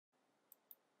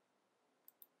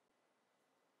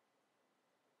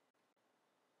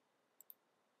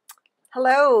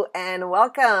Hello and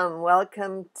welcome.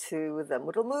 Welcome to the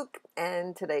Moodle MOOC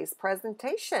and today's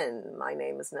presentation. My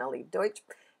name is Nellie Deutsch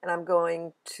and I'm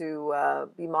going to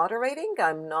be moderating.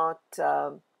 I'm not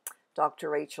Dr.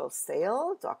 Rachel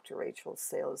Sale. Dr. Rachel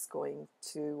Sale is going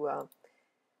to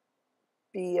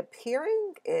be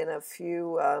appearing in a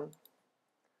few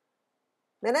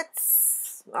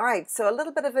minutes. All right, so a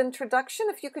little bit of introduction.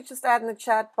 If you could just add in the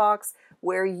chat box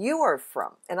where you are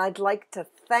from. And I'd like to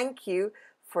thank you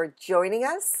for joining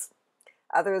us.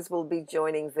 Others will be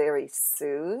joining very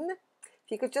soon.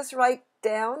 If you could just write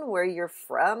down where you're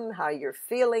from, how you're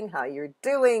feeling, how you're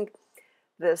doing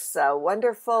this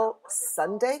wonderful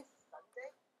Sunday.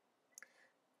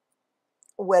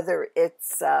 Whether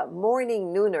it's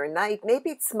morning, noon, or night,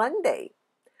 maybe it's Monday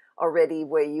already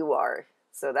where you are.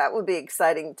 So that would be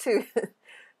exciting too,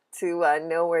 to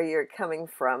know where you're coming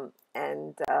from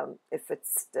and if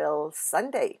it's still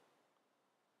Sunday.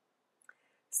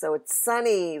 So it's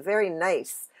sunny, very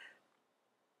nice.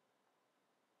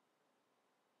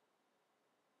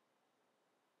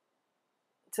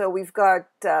 So we've got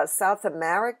South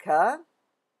America.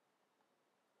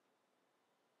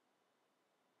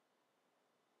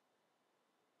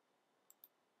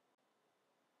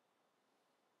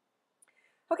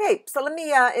 Okay, so let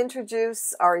me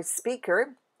introduce our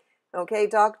speaker. Okay,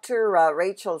 Dr.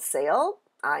 Rachel Sale.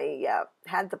 I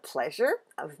had the pleasure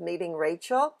of meeting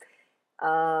Rachel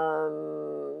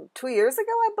 2 years ago,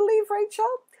 I believe,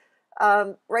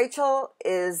 Rachel. Rachel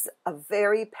is a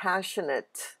very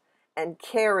passionate and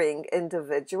caring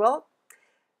individual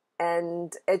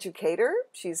and educator.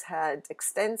 She's had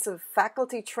extensive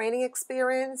faculty training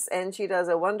experience and she does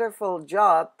a wonderful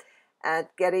job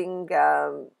at getting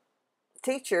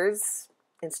teachers,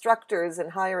 instructors in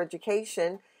higher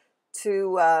education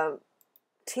to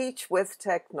teach with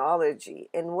technology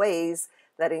in ways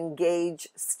that engage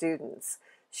students.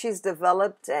 She's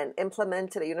developed and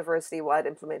implemented a university-wide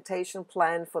implementation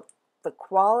plan for the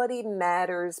Quality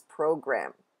Matters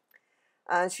program.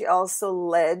 She also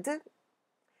led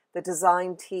the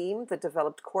design team that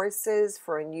developed courses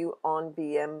for a new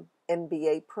on-BM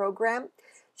MBA program.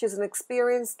 She's an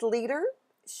experienced leader.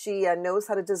 She knows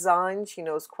how to design. She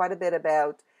knows quite a bit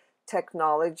about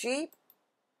technology,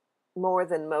 more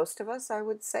than most of us, I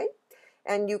would say.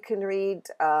 And you can read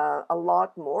a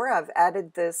lot more. I've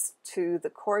added this to the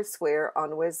courseware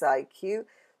on WizIQ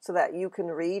so that you can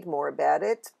read more about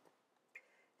it.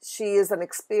 She is an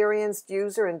experienced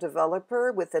user and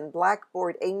developer within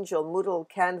Blackboard, Angel, Moodle,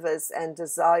 Canvas, and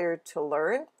Desire to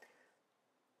Learn.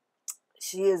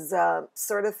 She is a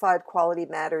certified Quality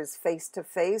Matters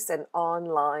face-to-face and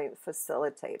online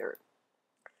facilitator.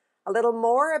 A little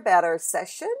more about our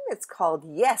session. It's called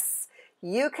Yes,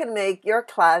 You Can Make Your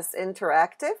Class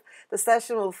Interactive. The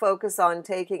session will focus on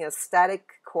taking a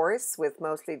static course with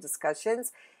mostly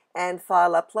discussions and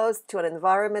file uploads to an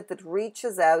environment that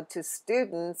reaches out to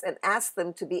students and asks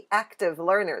them to be active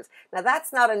learners. Now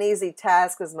that's not an easy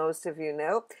task, as most of you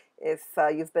know, if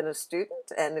you've been a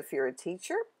student and if you're a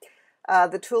teacher.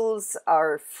 The tools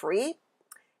are free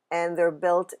and they're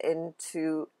built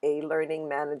into a learning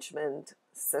management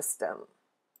system.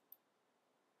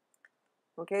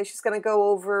 Okay, she's going to go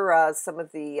over some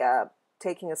of the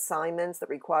taking assignments that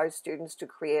require students to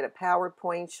create a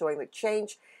PowerPoint showing the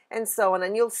change and so on,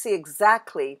 and you'll see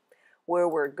exactly where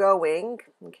we're going.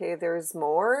 Okay, there's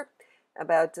more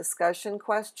about discussion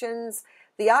questions.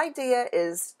 The idea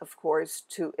is, of course,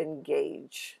 to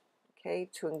engage, okay,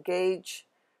 to engage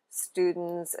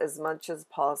students as much as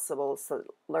possible so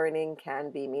learning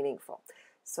can be meaningful.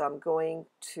 So I'm going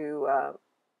to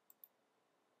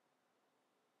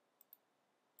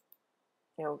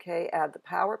okay, add the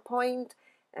PowerPoint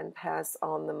and pass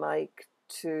on the mic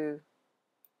to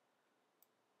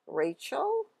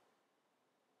Rachel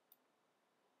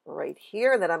right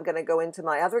here. Then I'm going to go into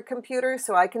my other computer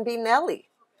so I can be Nellie.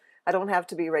 I don't have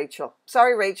to be Rachel.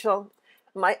 Sorry, Rachel.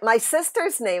 My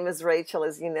sister's name is Rachel,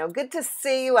 as you know. Good to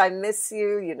see you. I miss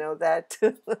you. You know that.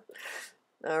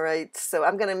 All right. So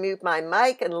I'm going to mute my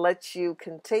mic and let you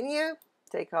continue.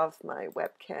 Take off my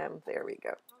webcam. There we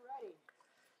go.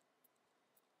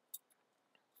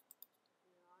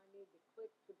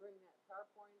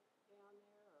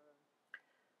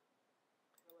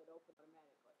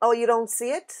 Oh, you don't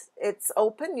see it? It's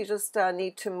open. You just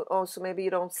need to. Oh, so maybe you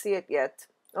don't see it yet.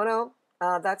 Oh no,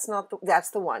 that's not the.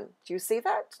 That's the one. Do you see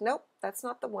that? Nope, that's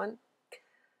not the one.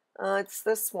 It's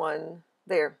this one.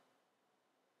 There.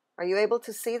 Are you able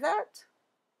to see that?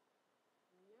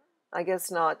 I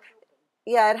guess not.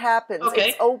 Yeah, it happens. Okay.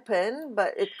 It's open,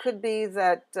 but it could be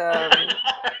that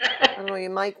I don't know.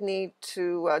 You might need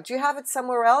to. Do you have it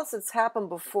somewhere else? It's happened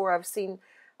before. I've seen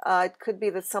It could be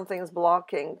that something's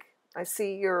blocking. I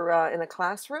see you're in a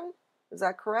classroom. Is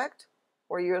that correct?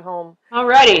 Or are you at home?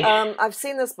 Alrighty. I've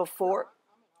seen this before.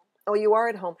 Oh, you are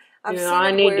at home. I've Do seen I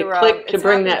it need to where click to it's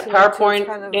bring happened that to me too. It's PowerPoint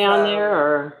kind of down there,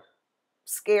 or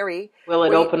scary. will it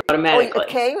Where you, open oh, it automatically?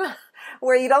 came?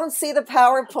 Where you don't see the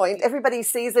PowerPoint. Everybody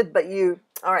sees it, but you.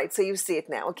 All right, so you see it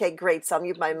now. Okay, great. So I'll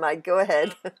mute my mic. Go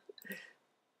ahead.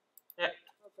 Yeah.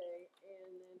 Okay,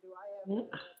 and then do I have the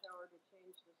power to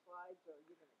change the slides, or are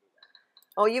you going to do that?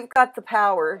 Oh, you've got the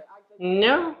power.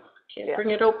 No, can't Yeah. bring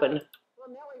it open. Well,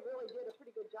 Nellie really did a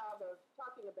pretty good job of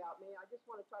talking about me. I just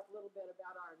want to talk a little bit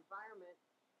about our environment.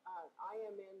 I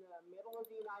am in the middle of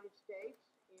the United States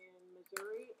in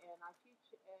Missouri, and I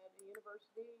teach at a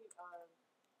university,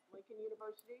 Lincoln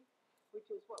University, which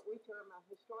is what we term a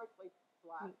historically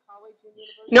black college and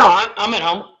university. No, I'm at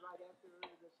home. Right after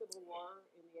the Civil War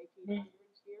in the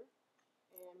 1800s here,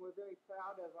 and we're very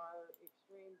proud of our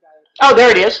extreme Oh,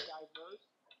 there it is. diverse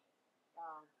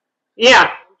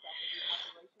Yeah.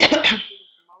 population, students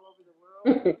from all over the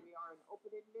world. We are an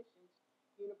open admissions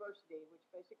university, which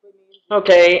basically means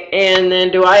Okay, and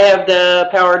then do I have the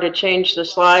power to change the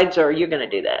slides, or are you going to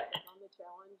do that? on the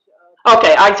challenge of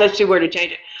Okay, I see where to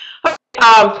change it.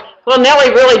 Well, Nellie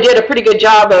really did a pretty good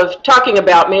job of talking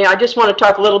about me. I just want to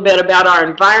talk a little bit about our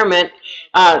environment.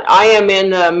 I am in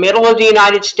the middle of the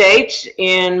United States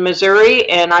in Missouri,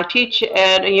 and I teach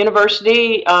at a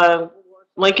university,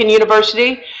 Lincoln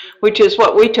University, which is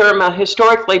what we term a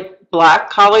historically black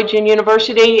college and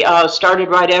university. Started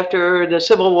right after the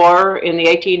Civil War in the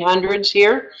 1800s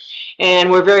here.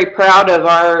 And we're very proud of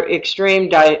our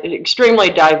extremely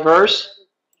diverse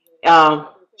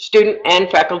student and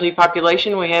faculty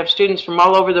population. We have students from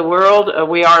all over the world.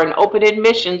 We are an open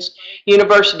admissions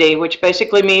university, which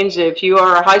basically means if you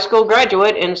are a high school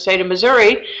graduate in the state of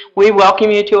Missouri, we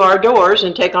welcome you to our doors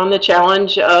and take on the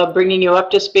challenge of bringing you up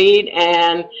to speed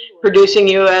and producing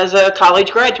you as a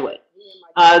college graduate.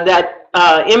 That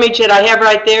image that I have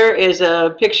right there is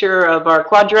a picture of our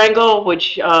quadrangle,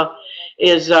 which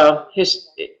signifies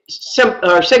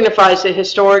the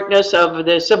historicness of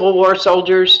the Civil War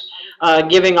soldiers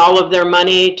giving all of their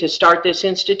money to start this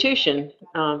institution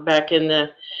back in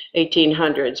the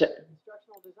 1800s.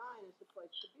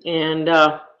 And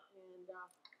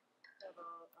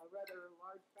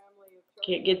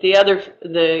can't get the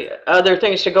other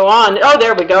things to go on. Oh,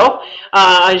 there we go.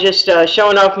 I was just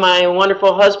showing off my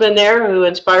wonderful husband there, who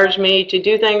inspires me to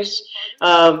do things,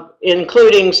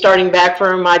 including starting back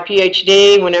for my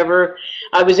PhD. Whenever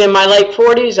I was in my late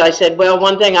 40s, I said, well,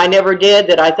 one thing I never did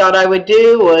that I thought I would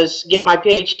do was get my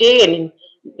PhD, and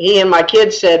he and my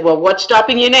kids said, well, what's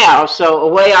stopping you now? So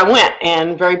away I went,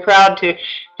 and very proud to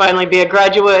finally be a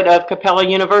graduate of Capella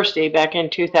University back in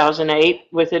 2008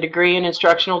 with a degree in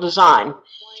instructional design.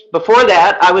 Before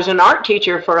that, I was an art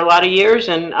teacher for a lot of years,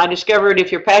 and I discovered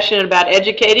if you're passionate about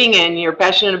educating and you're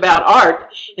passionate about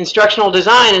art, instructional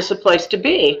design is the place to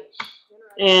be.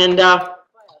 And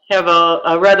have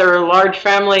a rather large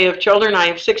family of children. I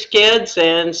have 6 kids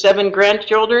and 7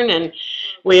 grandchildren, and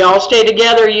we all stay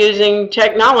together using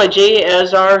technology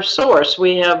as our source.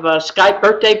 We have Skype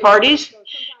birthday parties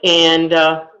and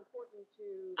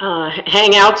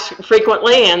hangouts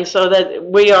frequently, and so that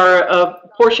we are a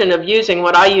portion of using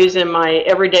what I use in my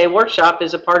everyday workshop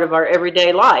as a part of our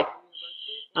everyday life.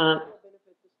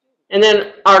 And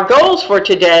then our goals for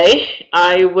today,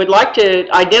 I would like to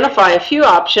identify a few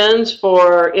options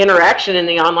for interaction in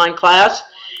the online class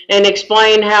and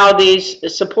explain how these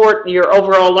support your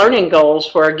overall learning goals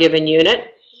for a given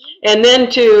unit. And then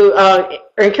to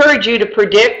encourage you to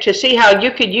predict, to see how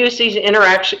you could use these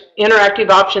interactive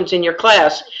options in your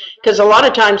class. Because a lot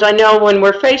of times I know when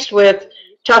we're faced with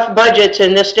tough budgets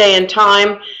in this day and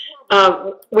time,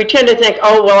 we tend to think,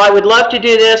 oh, well, I would love to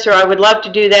do this or I would love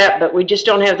to do that, but we just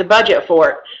don't have the budget for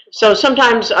it. So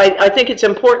sometimes I think it's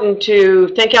important to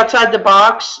think outside the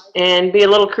box and be a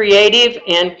little creative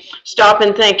and stop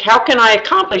and think, how can I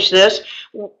accomplish this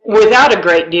without a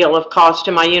great deal of cost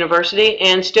to my university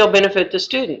and still benefit the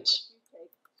students?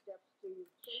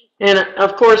 And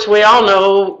of course, we all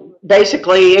know,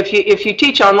 basically, if you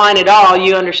teach online at all,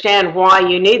 you understand why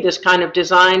you need this kind of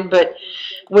design, but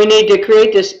we need to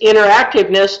create this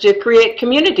interactiveness to create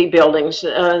community buildings.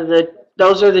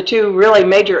 Those are the 2 really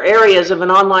major areas of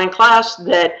an online class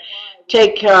that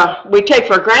we take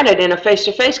for granted in a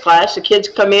face-to-face class. The kids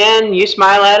come in, you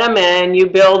smile at them, and you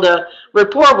build a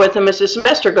rapport with them as the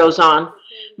semester goes on.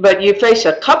 But you face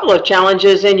a couple of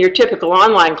challenges in your typical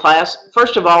online class.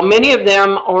 First of all, many of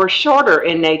them are shorter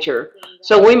in nature.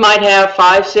 So we might have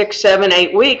 5, 6, 7,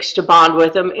 8 weeks to bond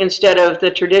with them instead of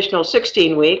the traditional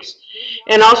 16 weeks.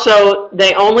 And also,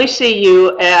 they only see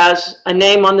you as a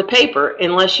name on the paper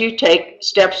unless you take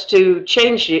steps to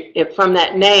change it from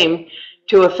that name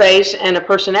to a face and a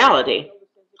personality.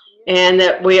 And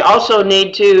that we also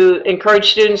need to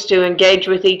encourage students to engage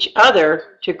with each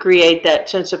other to create that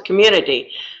sense of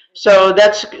community. So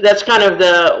that's kind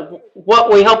of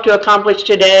what we hope to accomplish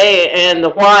today and the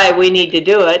why we need to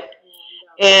do it.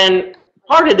 And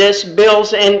part of this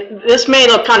builds, and this may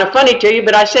look kind of funny to you,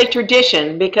 but I say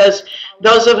tradition because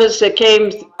those of us that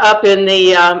came up in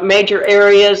the major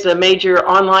areas, the major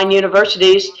online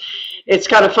universities, it's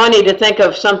kind of funny to think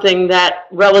of something that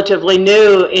relatively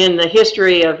new in the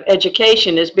history of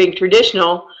education as being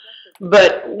traditional.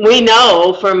 But we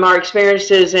know from our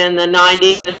experiences in the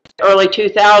 90s and early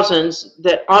 2000s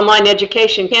that online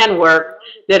education can work,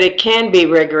 that it can be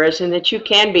rigorous, and that you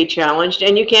can be challenged,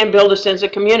 and you can build a sense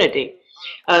of community.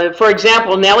 For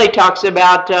example, Nellie talks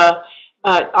about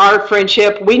our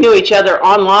friendship. We knew each other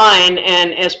online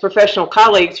and as professional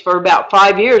colleagues for about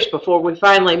 5 years before we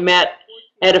finally met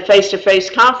at a face-to-face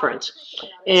conference.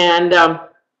 And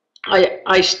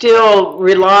I still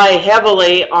rely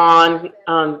heavily on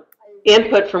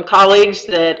input from colleagues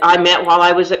that I met while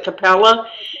I was at Capella.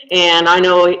 And I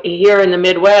know here in the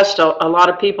Midwest, a lot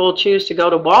of people choose to go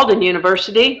to Walden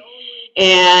University.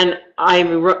 And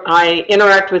I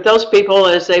interact with those people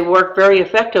as they work very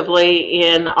effectively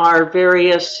in our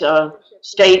various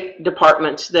state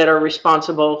departments that are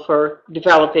responsible for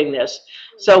developing this.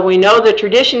 So we know the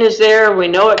tradition is there, we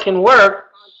know it can work,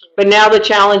 but now the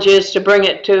challenge is to bring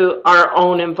it to our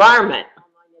own environment.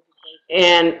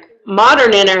 And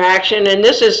modern interaction, and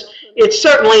it's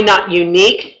certainly not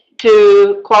unique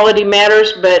to Quality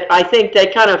Matters, but I think they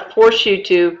kind of force you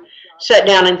to sit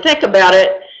down and think about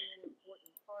it.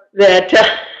 That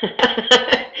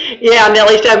yeah,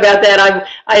 Nellie's talking about that.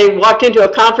 I walked into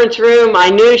a conference room. I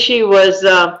knew she was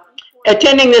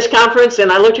attending this conference,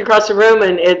 and I looked across the room,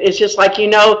 and it's just like, you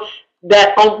know,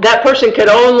 that person could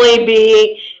only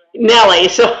be Nellie.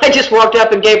 So I just walked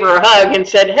up and gave her a hug and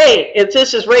said, hey,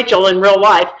 this is Rachel in real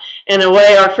life. And the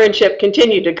way our friendship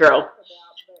continued to grow.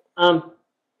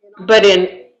 But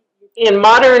in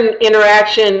modern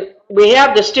interaction, we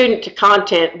have the student to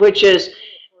content, which is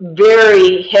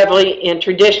very heavily in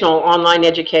traditional online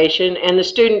education, and the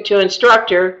student to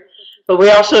instructor, but we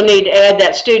also need to add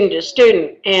that student to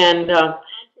student. And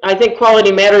I think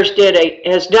Quality Matters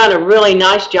has done a really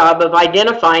nice job of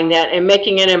identifying that and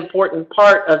making it an important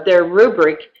part of their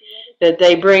rubric that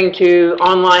they bring to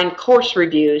online course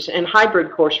reviews and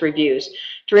hybrid course reviews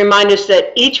to remind us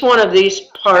that each one of these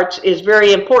parts is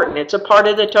very important. It's a part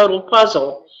of the total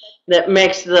puzzle that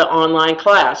makes the online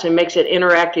class and makes it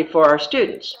interactive for our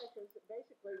students.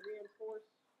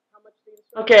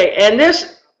 Okay, and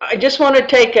this, I just want to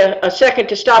take a second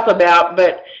to stop about,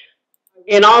 but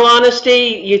in all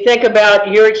honesty, you think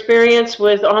about your experience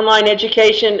with online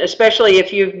education, especially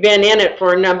if you've been in it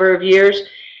for a number of years,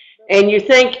 and you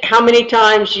think how many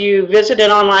times you visit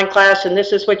an online class and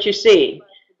this is what you see.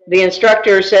 The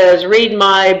instructor says, read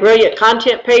my brilliant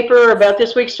content paper about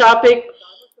this week's topic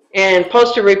and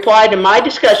post a reply to my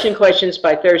discussion questions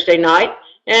by Thursday night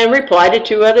and reply to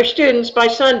 2 other students by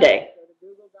Sunday.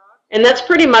 And that's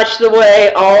pretty much the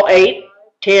way all 8,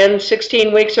 10,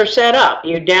 16 weeks are set up.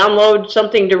 You download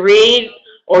something to read,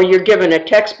 or you're given a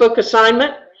textbook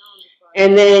assignment,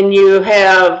 and then you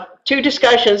have 2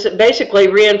 discussions that basically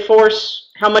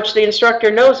reinforce how much the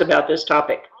instructor knows about this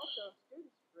topic.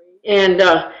 And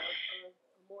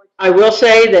I will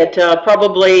say that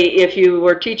probably if you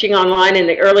were teaching online in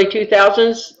the early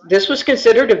 2000s, this was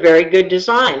considered a very good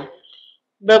design.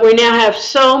 But we now have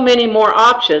so many more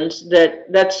options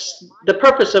that's the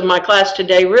purpose of my class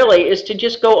today really, is to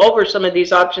just go over some of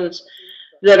these options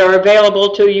that are available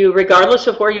to you regardless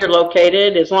of where you're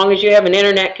located. As long as you have an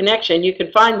internet connection, you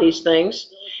can find these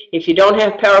things. If you don't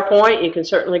have PowerPoint, you can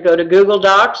certainly go to Google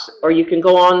Docs, or you can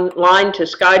go online to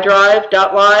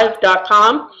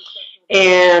skydrive.live.com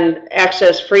and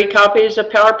access free copies of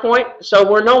PowerPoint. So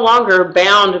we're no longer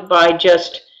bound by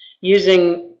just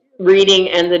using reading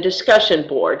and the discussion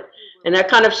board. And that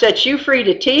kind of sets you free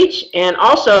to teach, and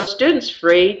also students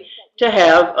free to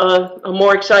have a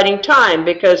more exciting time,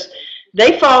 because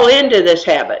they fall into this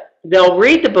habit. They'll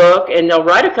read the book and they'll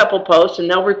write a couple posts and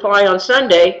they'll reply on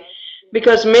Sunday,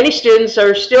 because many students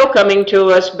are still coming to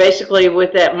us basically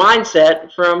with that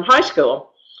mindset from high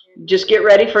school. Just get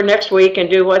ready for next week and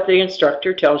do what the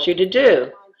instructor tells you to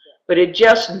do. But it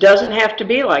just doesn't have to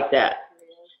be like that.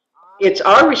 It's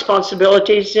our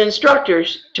responsibility as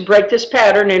instructors to break this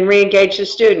pattern and re-engage the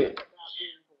student.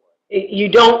 You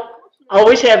don't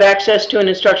always have access to an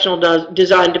instructional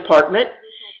design department,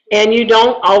 and you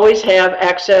don't always have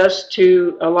access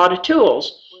to a lot of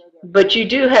tools, but you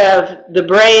do have the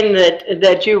brain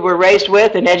that you were raised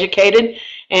with and educated,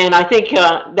 and I think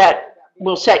that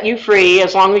will set you free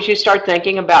as long as you start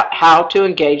thinking about how to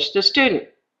engage the student.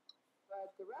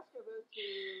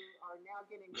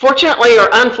 Fortunately or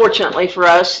unfortunately for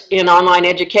us in online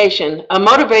education, a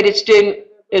motivated student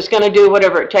is going to do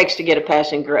whatever it takes to get a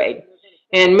passing grade.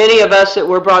 And many of us that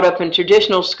were brought up in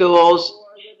traditional schools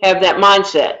have that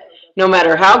mindset. No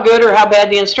matter how good or how bad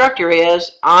the instructor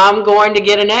is, I'm going to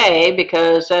get an A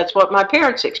because that's what my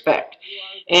parents expect.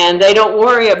 And they don't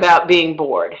worry about being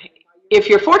bored. If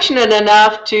you're fortunate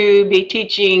enough to be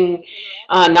teaching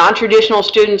non-traditional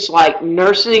students, like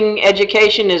nursing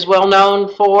education is well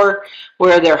known for,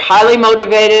 where they're highly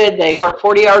motivated, they work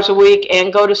 40 hours a week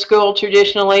and go to school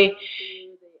traditionally,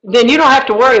 then you don't have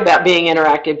to worry about being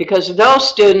interactive because those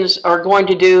students are going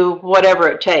to do whatever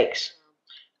it takes.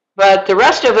 But the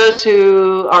rest of us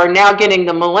who are now getting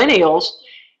the millennials,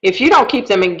 if you don't keep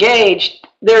them engaged,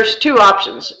 there's two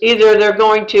options. Either they're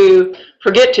going to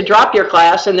forget to drop your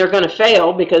class and they're going to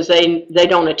fail because they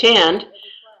don't attend,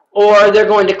 or they're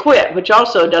going to quit, which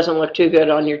also doesn't look too good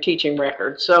on your teaching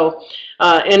record. So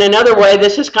in another way,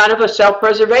 this is kind of a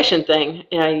self-preservation thing.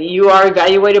 You are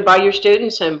evaluated by your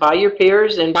students and by your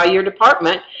peers and by your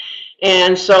department.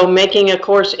 And so making a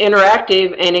course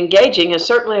interactive and engaging is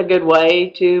certainly a good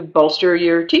way to bolster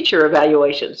your teacher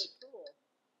evaluations.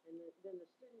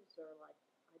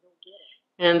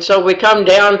 And so we come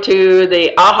down to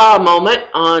the aha moment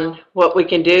on what we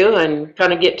can do and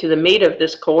kind of get to the meat of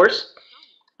this course.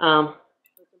 We're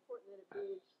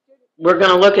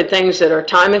going to look at things that are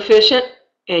time efficient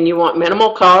and you want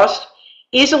minimal cost.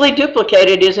 Easily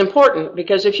duplicated is important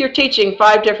because if you're teaching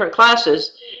 5 different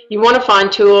classes, you want to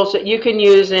find tools that you can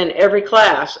use in every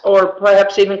class or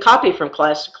perhaps even copy from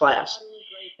class to class.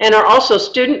 And are also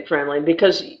student friendly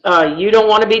because you don't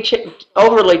want to be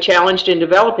overly challenged in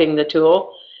developing the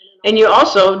tool, and you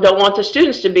also don't want the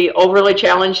students to be overly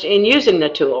challenged in using the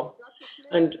tool.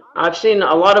 And I've seen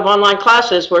a lot of online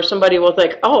classes where somebody will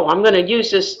think, oh, I'm going to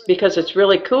use this because it's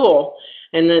really cool,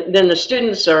 and then the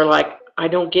students are like, I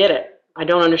don't get it. I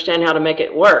don't understand how to make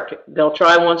it work. They'll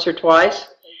try once or twice,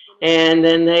 and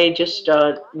then they just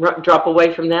drop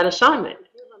away from that assignment.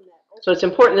 So it's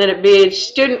important that it be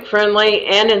student-friendly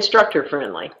and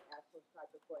instructor-friendly.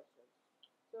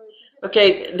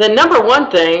 Okay, the number one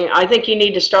thing I think you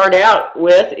need to start out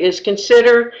with is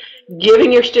consider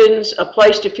giving your students a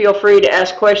place to feel free to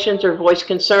ask questions or voice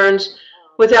concerns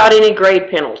without any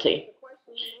grade penalty.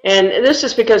 And this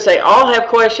is because they all have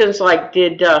questions like,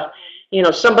 did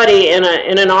somebody in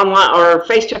an online or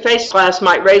face-to-face class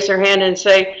might raise their hand and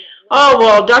say, oh,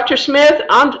 well, Dr. Smith,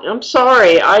 I'm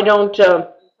sorry, I don't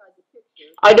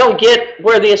get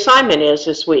where the assignment is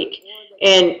this week.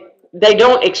 And they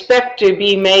don't expect to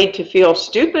be made to feel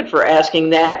stupid for asking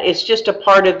that. It's just a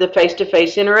part of the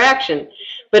face-to-face interaction.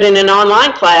 But in an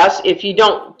online class, if you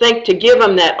don't think to give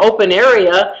them that open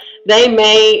area, they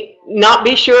may not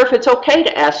be sure if it's okay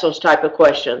to ask those type of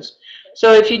questions.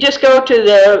 So if you just go to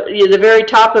the very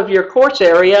top of your course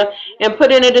area and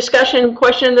put in a discussion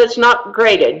question that's not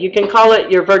graded, you can call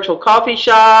it your virtual coffee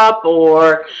shop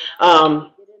or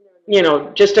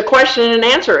just a question and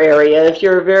answer area if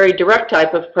you're a very direct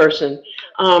type of person.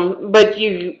 But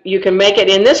you can make it,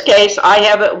 in this case, I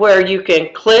have it where you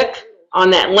can click on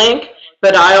that link,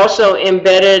 but I also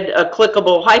embedded a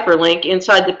clickable hyperlink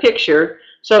inside the picture.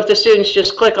 So if the students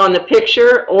just click on the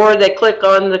picture or they click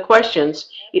on the questions,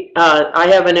 I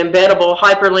have an embeddable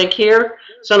hyperlink here.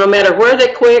 So no matter where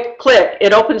they click,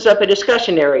 it opens up a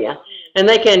discussion area. And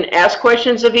they can ask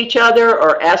questions of each other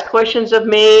or ask questions of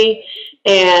me.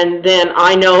 And then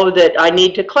I know that I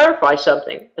need to clarify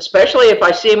something, especially if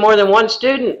I see more than one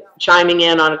student chiming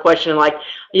in on a question like,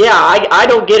 yeah, I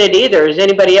don't get it either. Has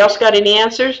anybody else got any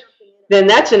answers? Then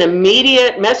that's an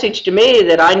immediate message to me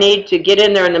that I need to get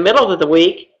in there in the middle of the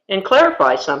week and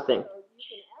clarify something.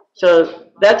 So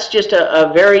that's just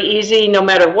a very easy, no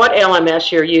matter what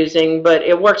LMS you're using, but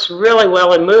it works really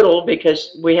well in Moodle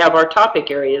because we have our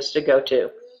topic areas to go to.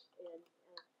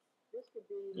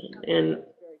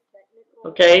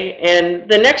 Okay, and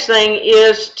the next thing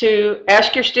is to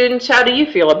ask your students, how do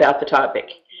you feel about the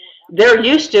topic? They're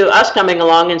used to us coming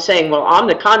along and saying, well, I'm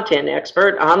the content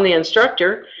expert, I'm the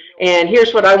instructor, and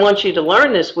here's what I want you to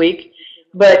learn this week.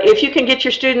 But if you can get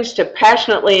your students to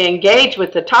passionately engage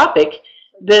with the topic,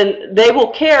 then they will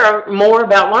care more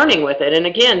about learning with it. And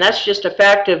again, that's just a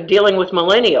fact of dealing with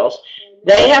millennials.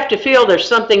 They have to feel there's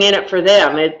something in it for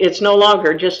them. It's no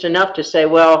longer just enough to say,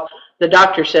 well, the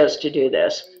doctor says to do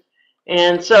this.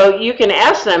 And so you can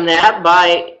ask them that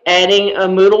by adding a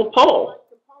Moodle poll.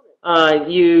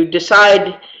 You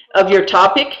decide of your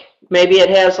topic. Maybe it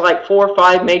has like 4 or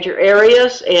 5 major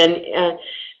areas, and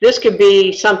this could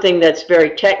be something that's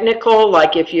very technical,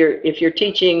 like if you're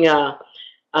teaching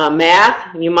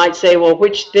math, you might say, well,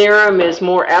 which theorem is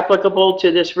more applicable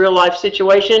to this real life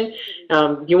situation?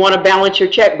 You want to balance your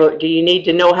checkbook. Do you need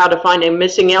to know how to find a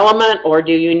missing element, or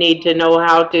do you need to know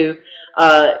how to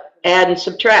add and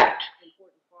subtract?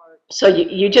 So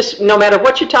you just, no matter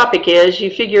what your topic is, you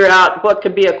figure out what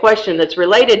could be a question that's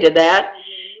related to that,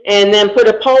 and then put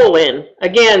a poll in.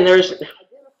 Again,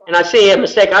 and I see a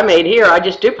mistake I made here. I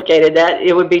just duplicated that.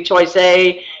 It would be choice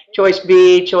A, choice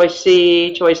B, choice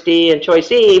C, choice D, and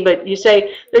choice E. But you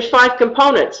say there's 5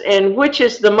 components, and which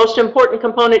is the most important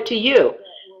component to you?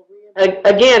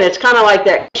 Again, it's kind of like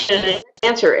that question and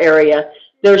answer area.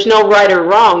 There's no right or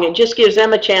wrong. It just gives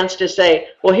them a chance to say,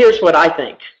 well, here's what I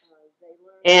think.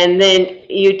 And then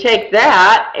you take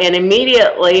that and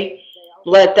immediately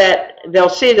they'll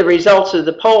see the results of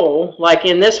the poll. Like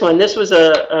in this one, this was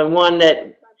a one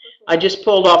that I just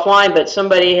pulled offline, but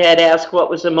somebody had asked what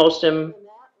was the most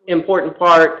important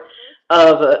part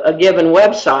of a given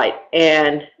website,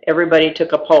 and everybody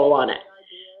took a poll on it.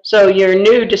 So your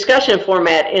new discussion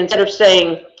format, instead of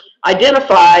saying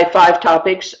identify 5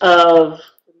 topics of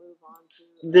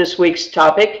this week's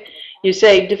topic, you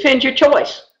say defend your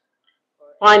choice.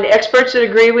 Find experts that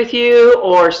agree with you,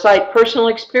 or cite personal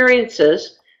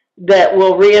experiences that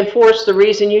will reinforce the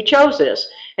reason you chose this.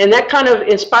 And that kind of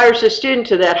inspires the student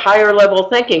to that higher level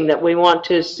thinking that we want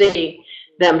to see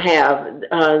them have.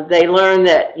 They learn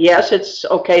that, yes, it's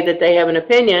okay that they have an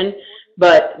opinion,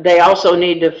 but they also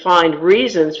need to find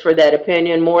reasons for that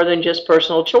opinion more than just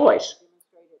personal choice.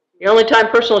 The only time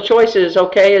personal choice is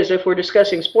okay is if we're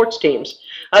discussing sports teams.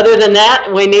 Other than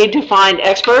that, we need to find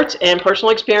experts and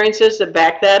personal experiences that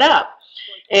back that up.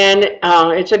 And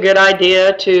it's a good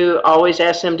idea to always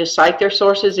ask them to cite their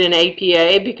sources in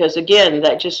APA, because, again,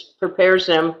 that just prepares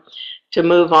them to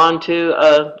move on to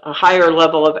a higher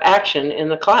level of action in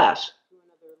the class,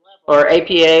 or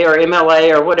APA or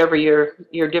MLA or whatever your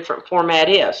different format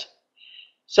is.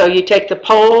 So you take the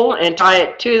poll and tie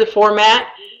it to the format.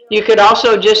 You could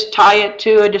also just tie it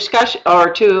to a discussion or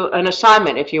to an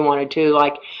assignment if you wanted to.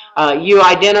 Like you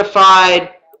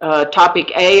identified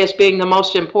topic A as being the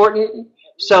most important,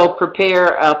 so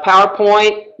prepare a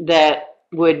PowerPoint that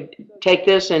would take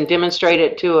this and demonstrate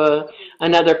it to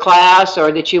another class,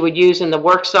 or that you would use in the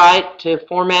work site to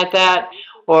format that.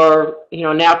 Or, you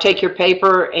know, now take your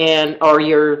paper or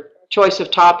your choice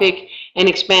of topic and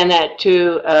expand that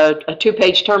to a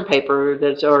 2-page term paper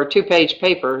or a 2-page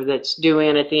paper that's due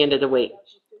in at the end of the week.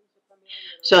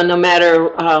 So no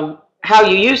matter how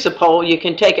you use the poll, you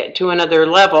can take it to another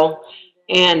level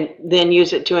and then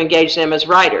use it to engage them as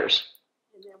writers.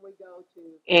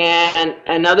 And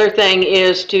another thing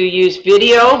is to use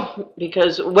video,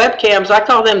 because webcams, I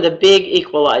call them the big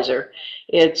equalizer.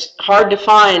 It's hard to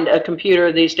find a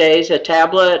computer these days, a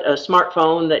tablet, a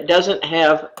smartphone that doesn't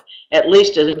have at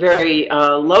least a very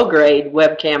low-grade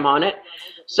webcam on it.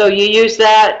 So you use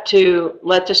that to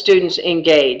let the students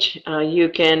engage. You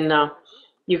can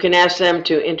ask them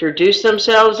to introduce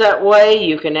themselves that way.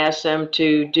 You can ask them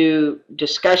to do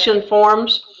discussion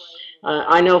forums.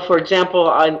 I know, for example,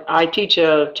 I teach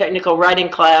a technical writing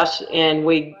class, and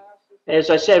as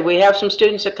I said, we have some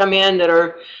students that come in that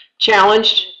are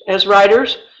challenged as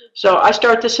writers. So I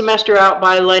start the semester out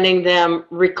by letting them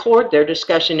record their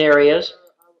discussion areas.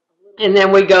 And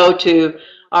then we go to,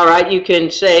 all right, you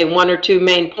can say 1 or 2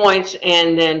 main points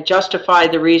and then justify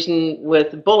the reason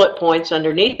with bullet points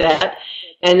underneath that.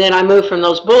 And then I move from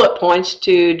those bullet points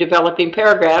to developing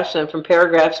paragraphs, and from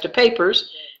paragraphs to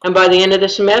papers. And by the end of the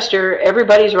semester,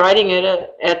 everybody's writing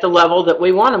it at the level that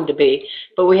we want them to be.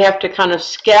 But we have to kind of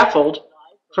scaffold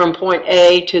from point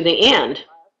A to the end.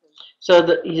 So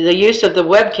the use of the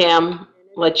webcam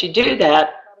lets you do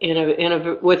that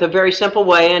with a very simple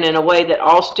way, and in a way that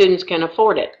all students can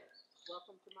afford it.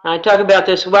 I talk about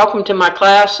this, welcome to my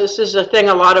class. This is a thing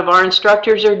a lot of our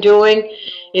instructors are doing,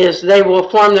 is they will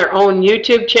form their own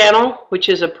YouTube channel, which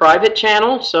is a private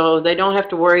channel, so they don't have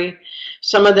to worry.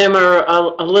 Some of them are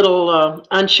a little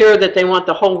unsure that they want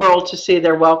the whole world to see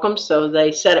their welcome, so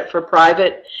they set it for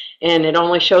private, and it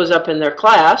only shows up in their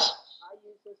class.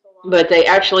 But they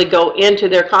actually go into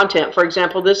their content. For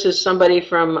example, this is somebody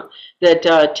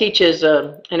that teaches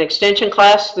an extension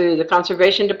class through the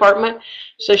conservation department.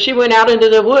 So she went out into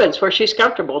the woods where she's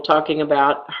comfortable talking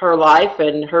about her life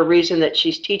and her reason that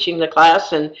she's teaching the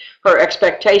class and her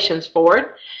expectations for it.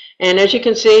 And as you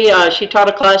can see, she taught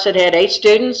a class that had 8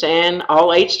 students, and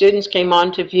all 8 students came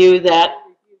on to view that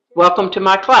welcome to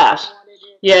my class.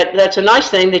 Yet that's a nice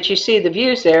thing that you see the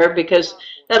views there, because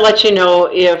that lets you know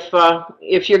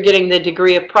if you're getting the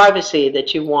degree of privacy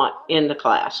that you want in the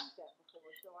class.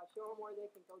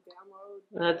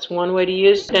 That's one way to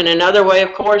use it. And another way,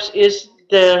 of course, is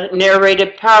the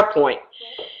narrated PowerPoint.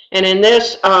 And in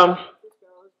this,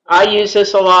 I use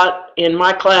this a lot in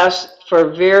my class for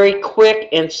very quick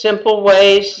and simple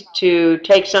ways to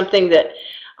take something that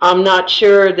I'm not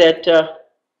sure that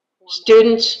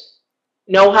students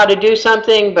know how to do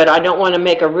something, but I don't want to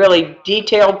make a really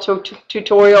detailed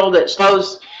tutorial that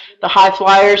slows the high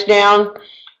flyers down.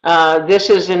 This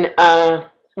is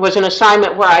was an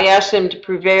assignment where I asked them to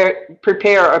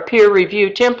prepare a peer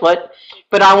review template,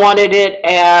 but I wanted it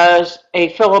as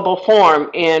a fillable form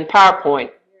in PowerPoint,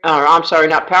 or I'm sorry,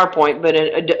 not PowerPoint, but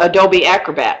Adobe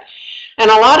Acrobat.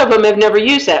 And a lot of them have never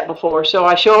used that before, so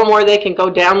I show them where they can go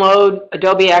download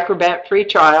Adobe Acrobat free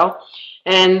trial,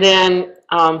 and then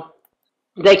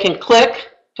they can click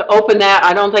to open that.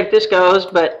 I don't think this goes,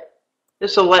 but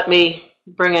this will let me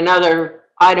bring another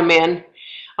item in.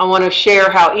 I want to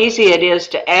share how easy it is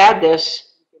to add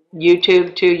this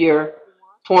YouTube to your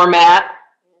format.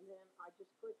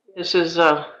 This is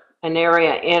an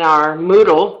area in our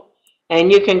Moodle,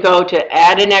 and you can go to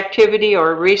add an activity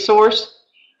or a resource.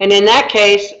 And in that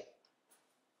case,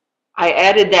 I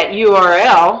added that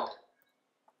URL,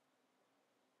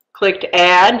 clicked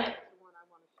add,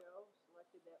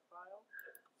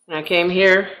 and I came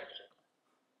here.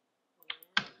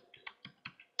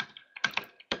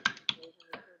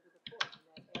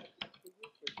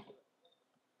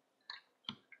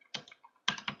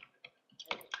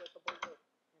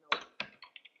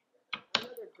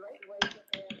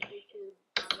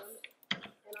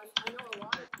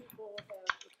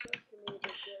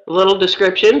 A little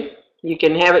description. You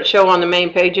can have it show on the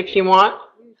main page if you want.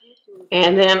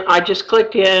 And then I just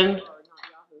clicked in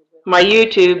my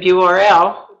YouTube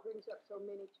URL.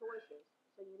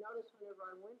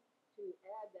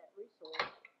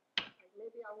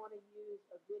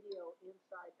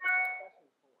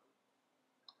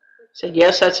 Said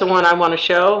yes, that's the one I want to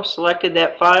show. Selected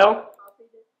that file.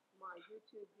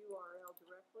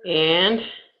 And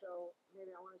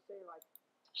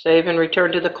save and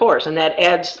return to the course, and that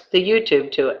adds the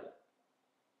YouTube to it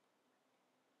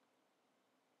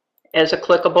as a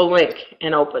clickable link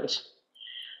and opens.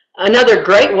 Another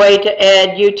great way to add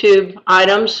YouTube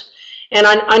items, and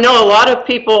I know a lot of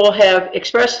people have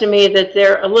expressed to me that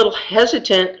they're a little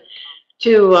hesitant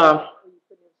to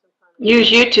use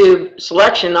YouTube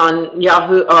selection on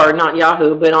Yahoo, or not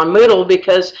Yahoo, but on Moodle,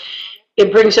 because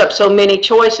it brings up so many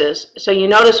choices. So you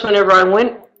notice whenever I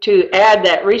went to add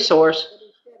that resource,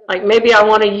 like maybe I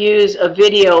want to use a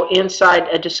video inside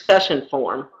a discussion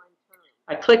forum.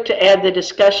 I click to add the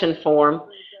discussion forum,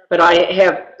 but I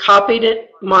have copied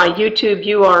it, my YouTube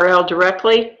URL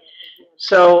directly.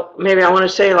 So maybe I want to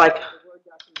say like,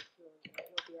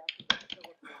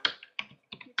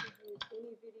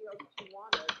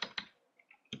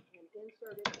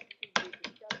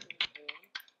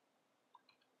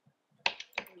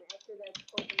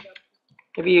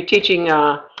 maybe you're teaching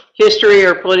history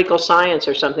or political science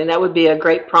or something. That would be a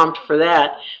great prompt for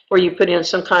that, where you put in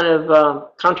some kind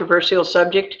of controversial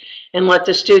subject and let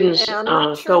the students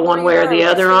go one way or the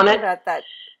other on it.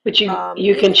 But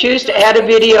you can choose to add a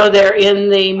video there in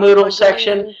the Moodle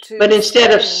section, but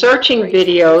instead of searching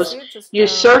videos, you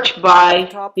search by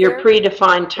your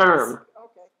predefined term.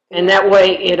 And that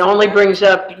way it only brings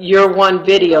up your one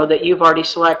video that you've already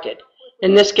selected.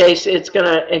 In this case, it's going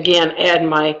to, again, add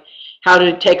my how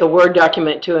to take a Word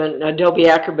document to an Adobe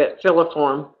Acrobat filler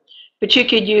form. But you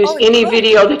could use any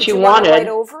video that you wanted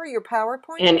over your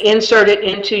PowerPoint and insert it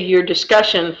into your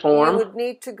discussion form. You would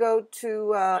need to go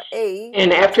to A.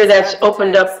 And after that's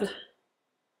opened up,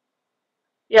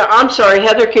 yeah, I'm sorry,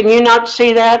 Heather, can you not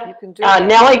see that? You can do that.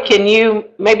 Nellie, can you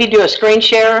maybe do a screen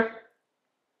share?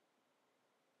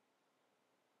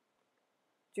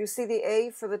 Do you see the A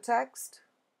for the text?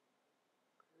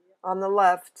 On the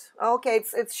left. Okay,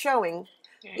 it's showing.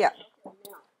 Yeah. I'm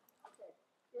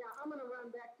going to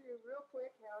run back through real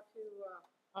quick how to...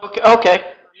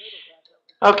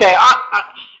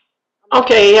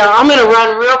 Okay, yeah, I'm going to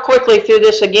run real quickly through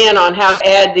this again on how to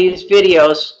add these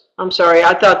videos. I'm sorry,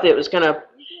 I thought that it was going to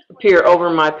appear over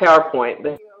my PowerPoint.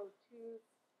 But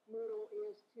Moodle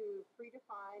is to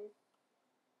predefine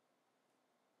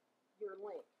your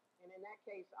link. And in that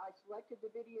case, I selected the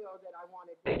video that I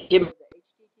wanted to give the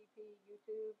HTTP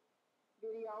YouTube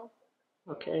video.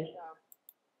 Okay. And,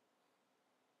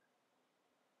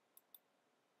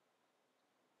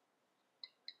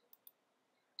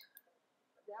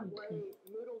 that way,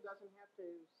 Moodle doesn't have to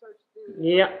search through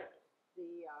Yeah.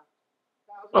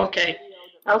 the Okay.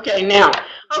 Okay, now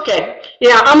Okay,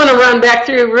 yeah, I'm going to run back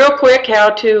through real quick how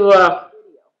to,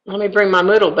 let me bring my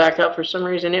Moodle back up. For some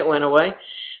reason it went away.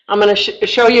 I'm going to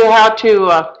show you how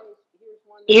to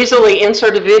easily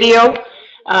insert a video.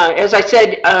 As I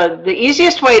said, the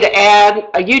easiest way to add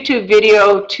a YouTube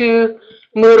video to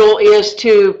Moodle is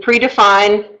to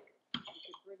predefine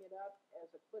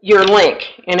your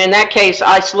link. And in that case,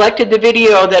 I selected the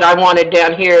video that I wanted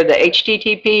down here, the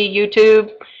HTTP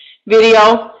YouTube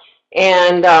video,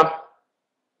 and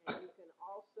And you can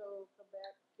also come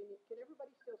back. Can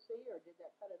everybody still see, or did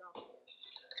that cut it off?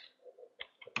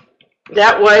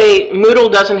 that way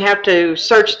Moodle doesn't have to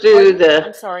search through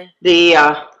I'm sorry. the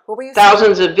What were you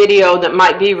thousands of video that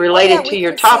might be related yeah, to we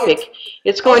your can see it. topic.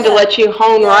 It's going to yeah. let you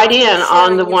hone Yeah, right you're in on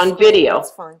sharing the your one screen. video.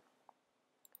 That's fine.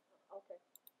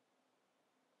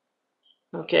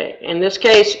 Okay. Okay, in this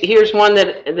case, here's one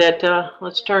that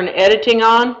let's turn editing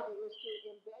on. Is to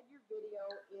embed your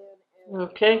video in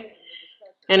Okay,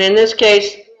 and in this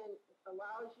case, again,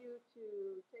 allows you to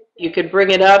take that you could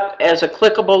bring it up as a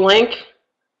clickable link, and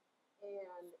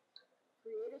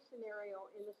create a scenario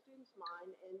in the student's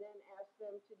mind, and then ask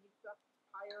them to do some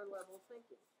higher level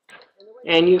thinking. And the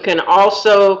way and you can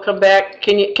also come back.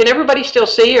 Can everybody still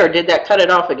see, or did that cut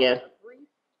it off again? brief,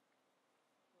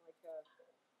 like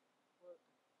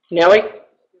Nellie, give it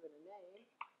a name,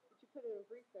 but you put in a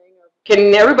brief thing of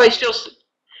can everybody still?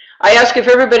 I asked if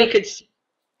everybody could.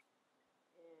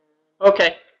 and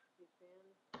Okay.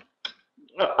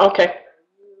 defend Okay.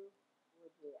 you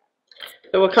would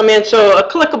react. It will come in. So a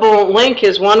clickable link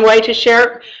is one way to share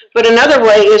it, but another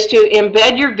way is to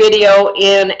embed your video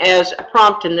in as a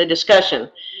prompt in the discussion,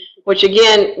 which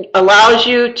again allows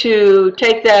you to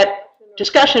take that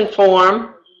discussion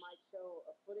form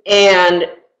and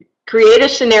create a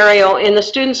scenario in the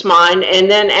student's mind and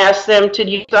then ask them to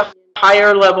use a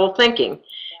higher level thinking.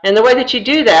 And the way that you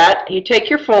do that, you take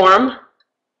your form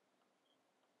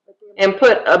and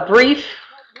put a brief,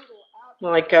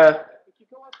 like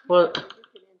we'll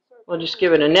just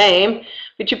give it a name,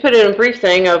 but you put in a brief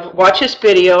thing of watch this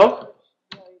video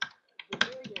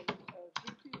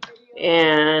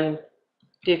and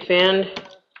defend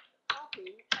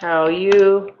how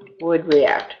you would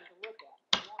react.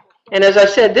 And as I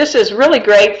said, this is really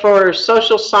great for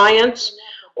social science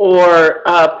or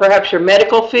perhaps your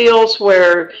medical fields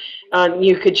where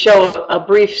you could show a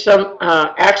brief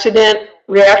accident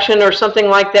reaction or something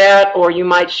like that, or you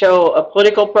might show a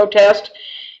political protest,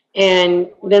 and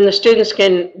then the students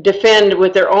can defend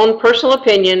with their own personal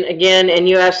opinion again, and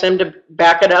you ask them to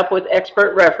back it up with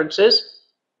expert references.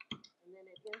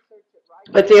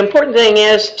 But the important thing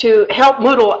is to help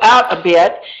Moodle out a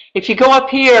bit. If you go up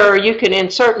here, you can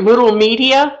insert Moodle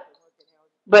Media,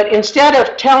 but instead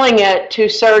of telling it to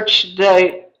search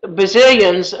the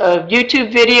bazillions of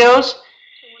YouTube videos,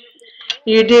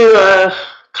 you do a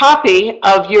copy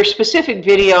of your specific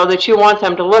video that you want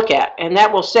them to look at, and that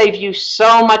will save you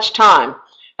so much time.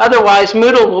 Otherwise,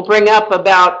 Moodle will bring up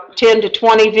about 10 to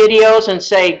 20 videos and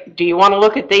say, do you want to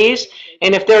look at these?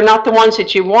 And if they're not the ones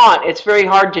that you want, it's very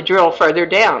hard to drill further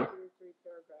down.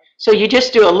 So you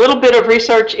just do a little bit of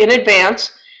research in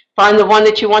advance, find the one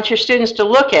that you want your students to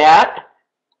look at,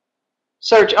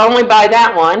 search only by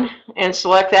that one, and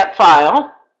select that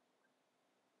file.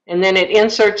 And then it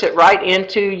inserts it right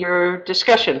into your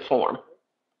discussion form.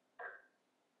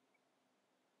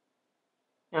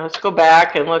 Now let's go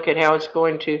back and look at how it's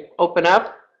going to open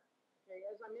up. Okay,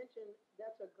 as I mentioned,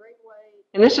 that's a great way.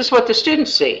 And this is what the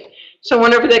students see. So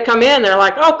whenever they come in, they're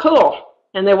like, oh, cool.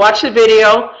 And they watch the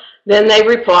video, then they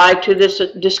reply to this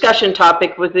discussion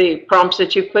topic with the prompts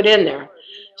that you put in there.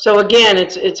 So again,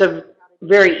 it's a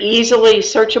very easily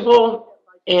searchable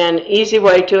and easy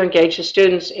way to engage the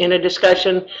students in a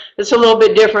discussion that's a little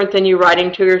bit different than you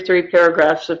writing 2 or 3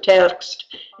 paragraphs of text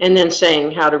and then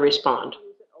saying how to respond. Use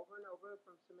it over and over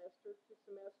from semester to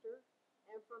semester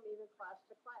and from even class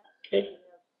to class. Okay. You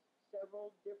have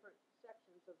several different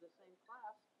sections of the same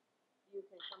class. You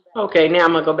can come back. Okay, now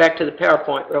I'm going to go back to the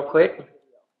PowerPoint real quick.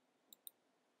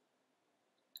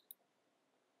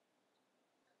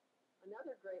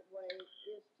 Another great way is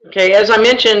to Okay, as I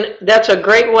mentioned, that's a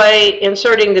great way.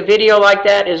 Inserting the video like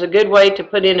that is a good way to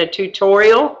put in a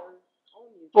tutorial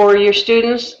for your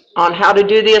students on how to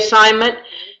do the assignment.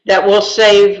 That will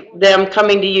save them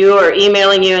coming to you or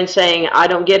emailing you and saying, I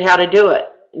don't get how to do it.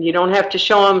 You don't have to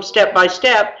show them step by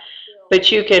step,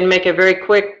 but you can make a very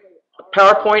quick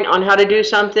PowerPoint on how to do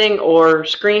something or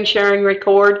screen sharing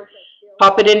record,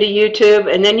 pop it into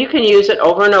YouTube, and then you can use it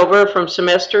over and over from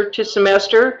semester to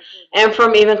semester and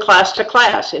from even class to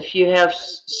class. If you have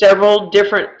several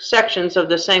different sections of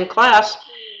the same class,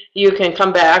 you can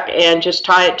come back and just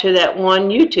tie it to that one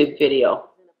YouTube video.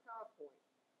 in a PowerPoint.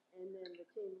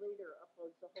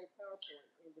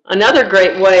 Another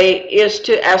great way is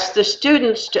to ask the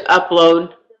students to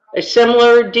upload a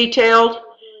similar detailed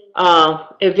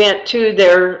event to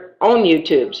their own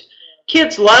YouTubes.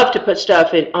 Kids love to put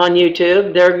stuff on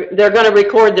YouTube. They're going to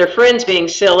record their friends being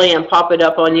silly and pop it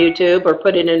up on YouTube or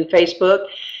put it in Facebook.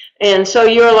 And so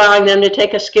you're allowing them to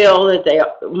take a skill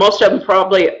that most of them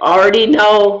probably already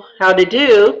know how to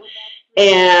do,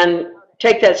 and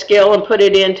take that skill and put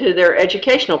it into their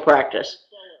educational practice.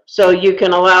 So you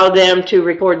can allow them to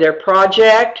record their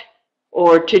project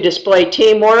or to display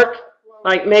teamwork.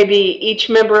 Like maybe each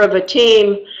member of a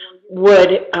team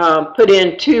would put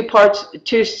in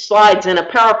two slides in a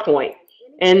PowerPoint,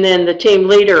 and then the team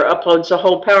leader uploads the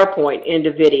whole PowerPoint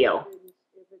into video.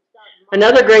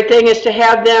 Another great thing is to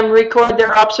have them record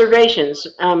their observations.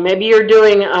 Maybe you're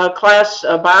doing a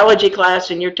biology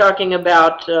class, and you're talking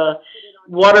about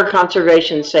water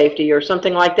conservation safety or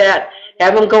something like that.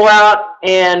 Have them go out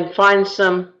and find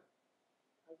some.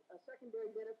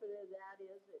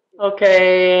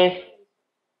 Okay.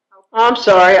 I'm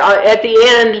sorry. At the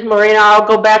end, Marina, I'll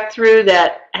go back through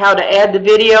that, how to add the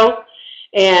video,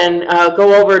 and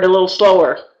go over it a little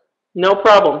slower. No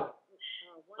problem.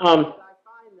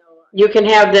 You can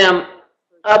have them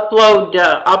upload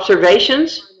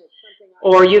observations,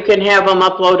 or you can have them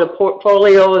upload a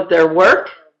portfolio of their work,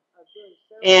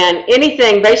 and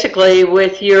anything basically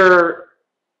with your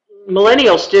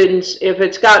millennial students. If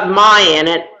it's got "my" in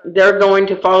it, they're going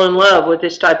to fall in love with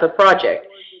this type of project.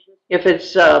 If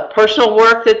it's personal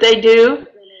work that they do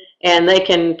and they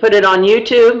can put it on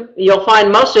YouTube, you'll find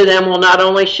most of them will not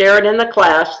only share it in the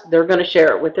class, they're going to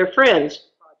share it with their friends.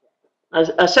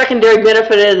 A secondary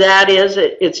benefit of that is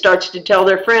it starts to tell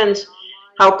their friends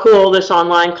how cool this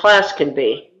online class can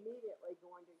be.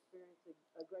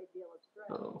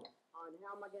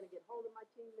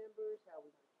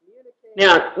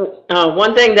 Now,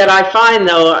 one thing that I find,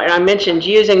 though, I mentioned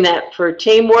using that for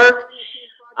teamwork.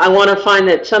 I want to find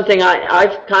that something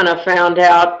I've kind of found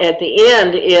out at the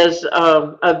end is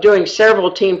of doing several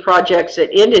team projects that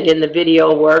ended in the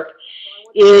video work,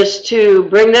 is to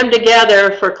bring them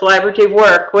together for collaborative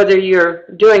work, whether you're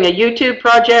doing a YouTube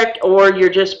project or you're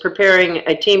just preparing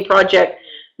a team project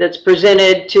that's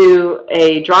presented to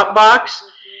a Dropbox,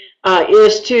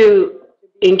 is to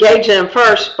engage them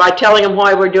first by telling them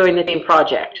why we're doing the team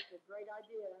project.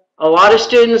 A lot of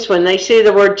students, when they see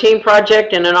the word team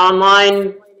project in an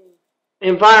online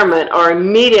environment, are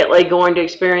immediately going to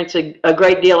experience a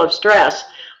great deal of stress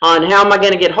on how am I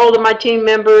going to get hold of my team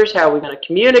members, how are we going to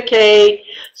communicate.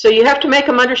 So you have to make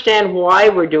them understand why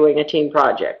we're doing a team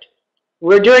project.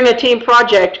 We're doing a team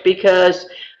project because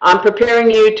I'm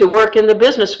preparing you to work in the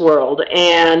business world,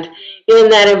 and in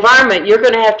that environment you're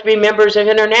going to have to be members of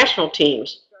international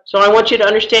teams. So I want you to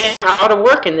understand how to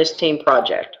work in this team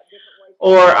project.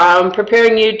 Or I'm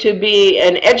preparing you to be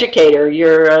an educator,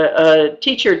 you're a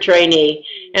teacher trainee,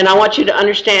 and I want you to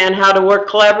understand how to work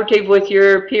collaborative with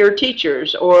your peer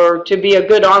teachers, or to be a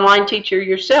good online teacher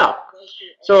yourself.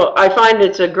 So I find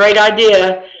it's a great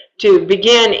idea to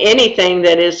begin anything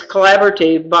that is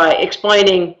collaborative by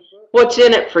explaining what's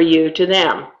in it for you to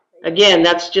them. Again,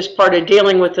 that's just part of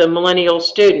dealing with the millennial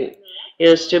student,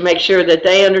 is to make sure that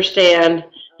they understand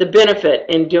the benefit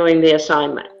in doing the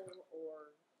assignment.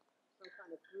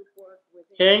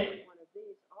 Okay,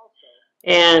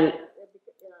 and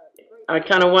I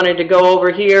kind of wanted to go over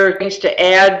here things to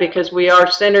add, because we are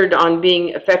centered on being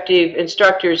effective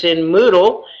instructors in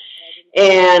Moodle,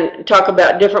 and talk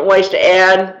about different ways to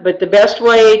add. But the best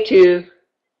way to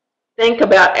think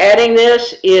about adding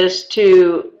this is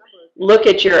to look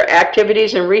at your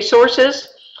activities and resources.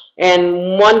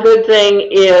 And one good thing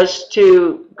is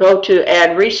to go to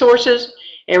add resources.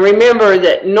 And remember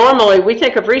that normally we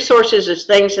think of resources as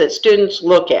things that students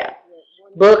look at.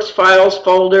 Books, files,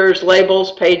 folders,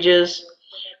 labels, pages.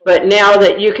 But now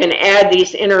that you can add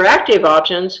these interactive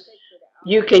options,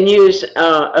 you can use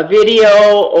a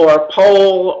video or a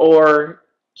poll or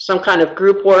some kind of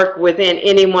group work within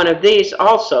any one of these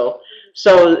also.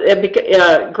 So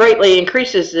it greatly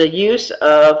increases the use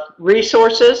of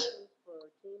resources.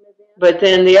 But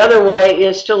then the other way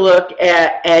is to look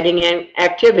at adding in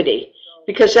activity,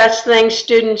 because that's things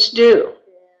students do.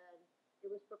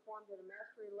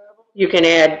 You can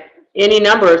add any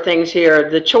number of things here.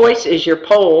 The choice is your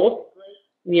poll,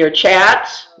 your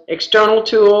chats, external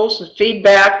tools,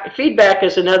 feedback. Feedback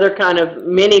is another kind of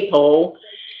mini poll.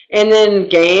 And then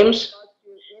games.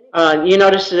 You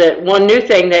notice that one new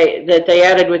thing that they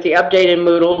added with the updated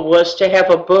Moodle was to have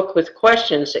a book with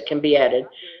questions that can be added.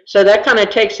 So that kind of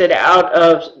takes it out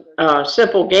of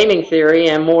simple gaming theory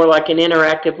and more like an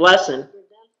interactive lesson.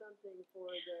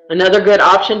 Another good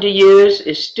option to use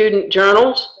is student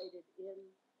journals.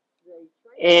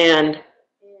 and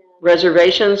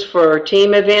reservations for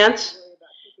team events,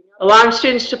 allowing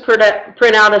students to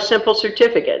print out a simple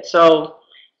certificate. So,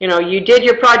 you know, you did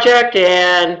your project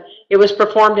and it was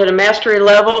performed at a mastery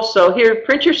level, so here,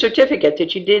 print your certificate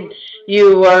that you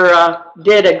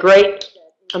did a great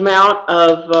amount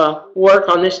of work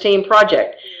on this team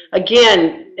project.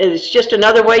 Again, it's just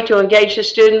another way to engage the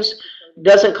students,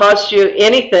 doesn't cost you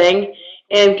anything,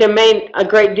 and can mean a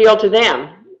great deal to them.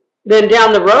 Then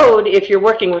down the road, if you're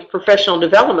working with professional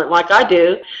development like I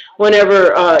do,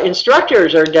 whenever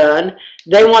instructors are done,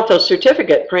 they want those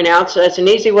certificate printouts. That's an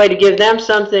easy way to give them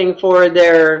something for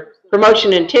their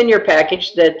promotion and tenure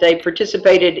package that they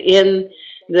participated in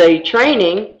the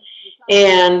training,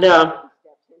 and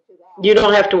you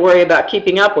don't have to worry about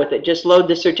keeping up with it. Just load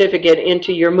the certificate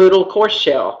into your Moodle course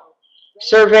shell.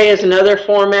 Survey is another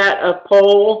format of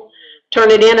poll.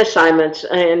 Turn-it-in assignments,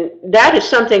 and that is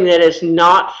something that is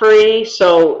not free,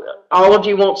 so all of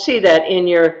you won't see that in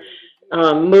your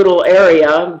Moodle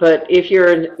area, but if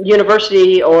your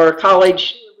university or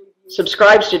college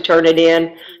subscribes to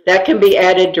Turn-it-in, that can be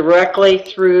added directly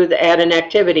through the Add an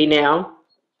Activity now.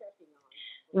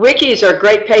 Wikis are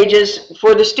great pages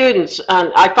for the students.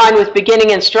 I find with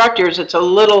beginning instructors, it's a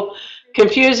little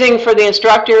confusing for the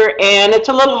instructor, and it's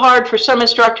a little hard for some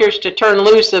instructors to turn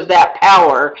loose of that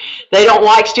power. They don't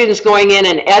like students going in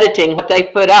and editing what they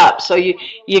put up, so you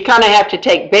kind of have to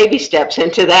take baby steps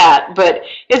into that. But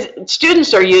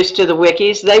students are used to the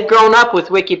wikis. They've grown up with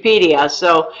Wikipedia,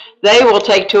 so they will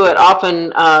take to it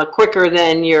often quicker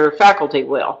than your faculty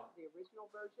will.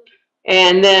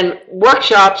 And then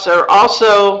workshops are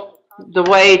also the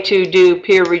way to do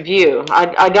peer review.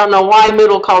 I don't know why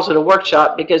Moodle calls it a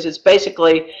workshop, because it's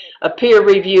basically a peer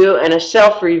review and a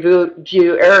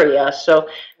self-review area. So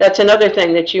that's another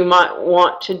thing that you might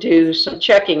want to do some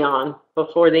checking on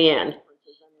before the end.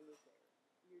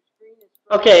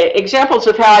 Okay, examples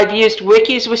of how I've used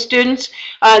wikis with students.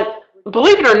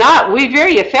 Believe it or not, we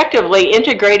very effectively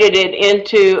integrated it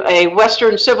into a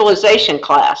Western civilization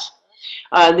class.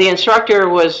 The instructor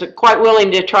was quite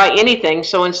willing to try anything,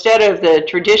 so instead of the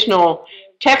traditional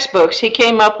textbooks, he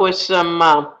came up with some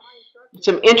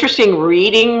interesting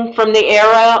reading from the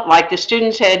era. Like the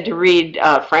students had to read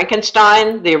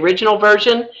Frankenstein, the original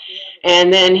version,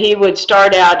 and then he would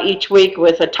start out each week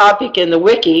with a topic in the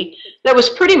wiki that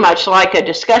was pretty much like a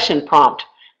discussion prompt.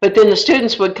 But then the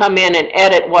students would come in and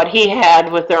edit what he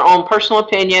had with their own personal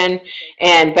opinion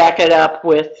and back it up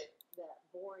with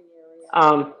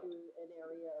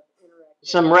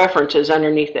some references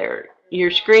underneath there. Your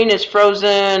screen is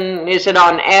frozen. Is it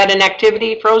on Add an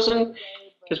Activity frozen?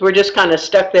 Because we're just kind of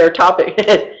stuck there topic.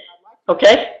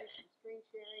 Okay?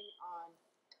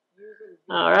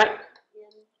 All right.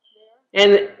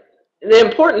 And the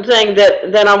important thing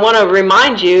that I want to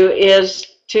remind you is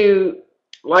to,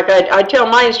 like I tell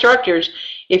my instructors,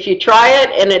 if you try it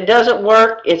and it doesn't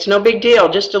work, it's no big deal.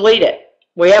 Just delete it.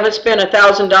 We haven't spent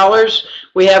 $1,000.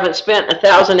 We haven't spent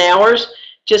 1,000 hours.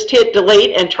 Just hit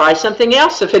delete and try something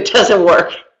else if it doesn't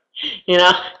work, you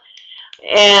know,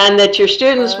 and that your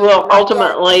students will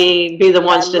ultimately be the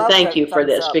ones to thank you for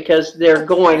this, because they're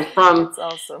going from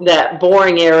that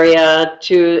boring area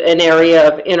to an area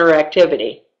of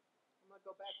interactivity.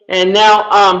 And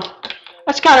now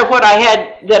that's kind of what I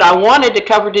had that I wanted to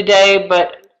cover today,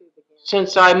 but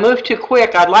since I moved too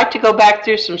quick, I'd like to go back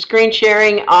through some screen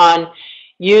sharing on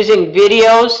using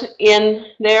videos in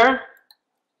there.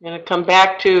 I'm going to come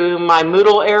back to my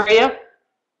Moodle area.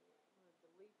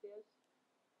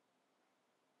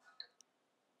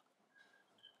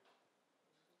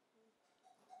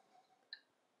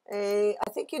 I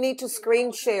think you need to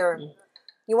screen share.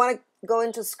 You want to go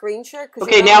into screen share?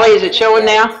 Okay, Nellie, is it showing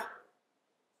now?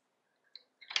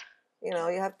 You know,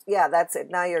 you have to, yeah, that's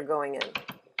it. Now you're going in.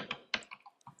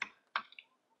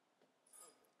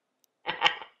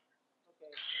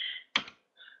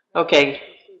 Okay.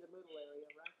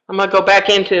 I'm going to go back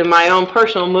into my own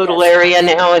personal Moodle area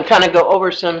now and kind of go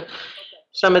over some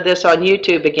of this on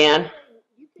YouTube again.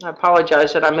 I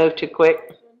apologize that I moved too quick.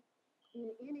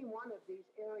 In any one of these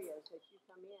areas that you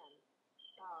come in,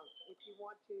 if you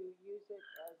want to use it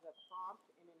as a prompt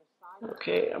in an assignment.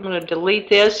 Okay, I'm going to delete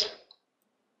this.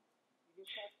 You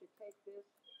just have to take this.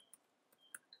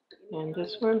 And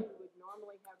this one. You would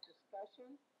normally have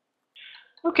discussion.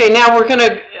 Okay, now we're going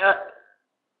to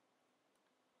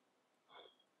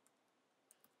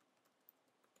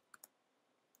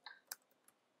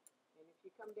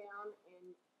come down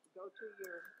and go to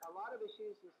your, a lot of us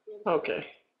use this image. Okay.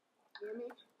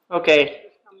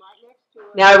 Come right next to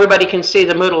it. Now everybody can see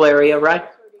the Moodle area, right?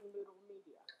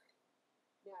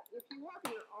 Now, if you have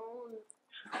your own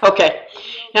okay.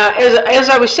 Now, as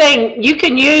I was saying, you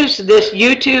can use this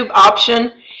YouTube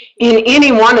option in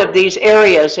any one of these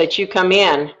areas that you come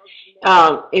in.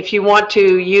 If you want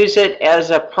to use it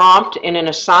as a prompt in an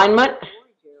assignment,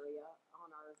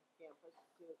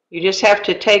 you just have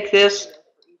to take this,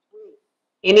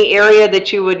 any area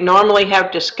that you would normally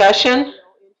have discussion,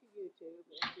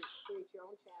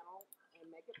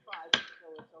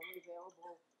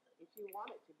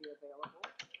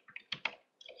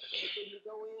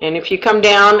 and if you come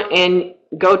down and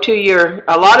go to your,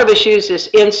 a lot of us use this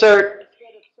insert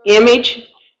image,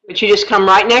 but you just come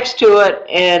right next to it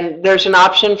and there's an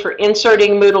option for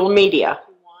inserting Moodle media.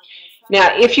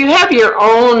 Now, if you have your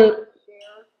own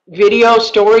video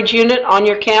storage unit on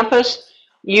your campus,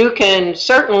 you can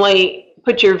certainly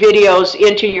put your videos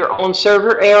into your own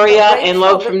server area and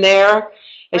load from there.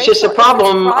 It's just a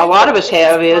problem a lot of us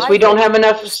have is we don't have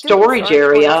enough storage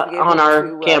area on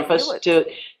our campus to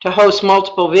host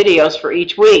multiple videos for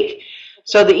each week.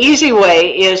 So the easy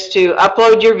way is to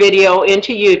upload your video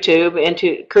into YouTube and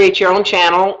to create your own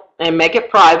channel and make it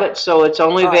private so it's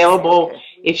only available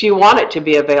if you want it to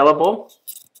be available.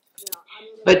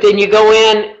 But then you go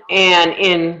in and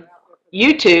in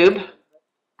YouTube,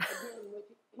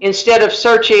 instead of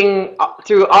searching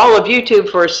through all of YouTube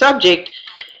for a subject,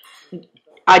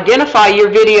 identify your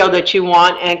video that you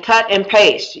want and cut and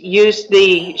paste. Use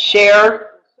the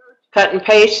share, cut and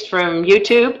paste from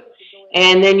YouTube,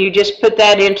 and then you just put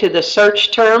that into the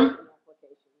search term.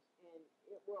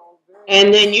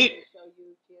 And then you,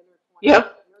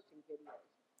 yep.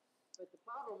 But the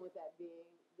problem with that being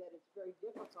that it's very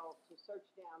difficult to search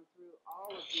down through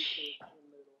all of YouTube in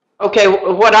Moodle. Okay,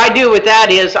 what I do with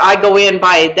that is I go in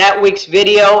by that week's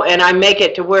video and I make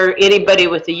it to where anybody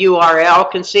with the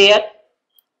URL can see it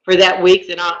for that week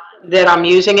that I'm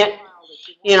using it.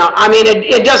 You know, I mean,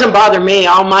 it doesn't bother me.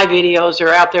 All my videos are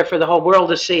out there for the whole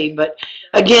world to see. But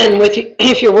again,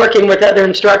 if you're working with other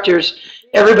instructors,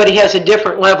 everybody has a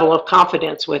different level of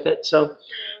confidence with it. So,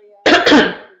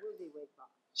 but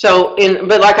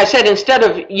like I said, instead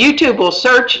of YouTube will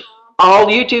search all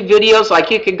YouTube videos,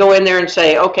 like you could go in there and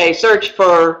say, okay, search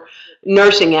for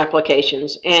nursing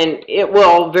applications, and it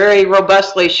will very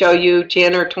robustly show you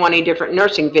 10 or 20 different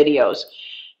nursing videos.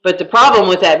 But the problem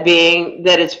with that being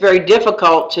that it's very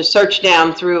difficult to search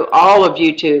down through all of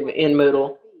YouTube in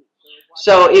Moodle.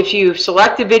 So if you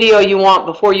select the video you want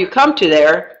before you come to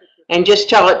there and just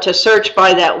tell it to search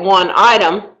by that one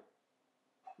item,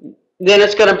 then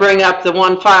it's going to bring up the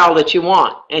one file that you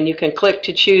want. And you can click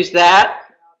to choose that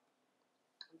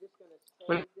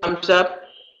when it comes up.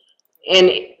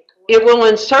 And it will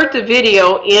insert the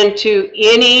video into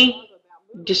any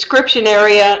description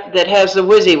area that has the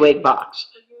WYSIWYG box.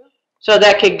 So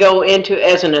that could go into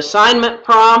as an assignment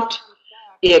prompt,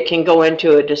 it can go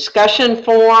into a discussion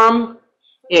forum,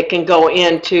 it can go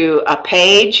into a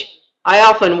page. I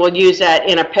often will use that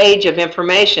in a page of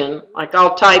information. Like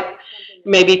I'll type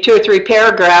maybe 2 or 3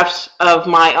 paragraphs of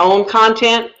my own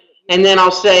content, and then I'll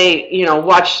say, you know,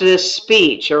 watch this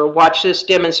speech or watch this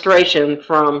demonstration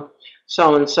from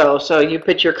so-and-so. So you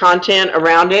put your content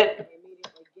around it.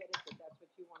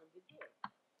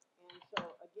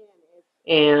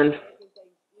 And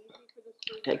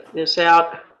take this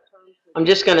out. I'm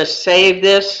just going to save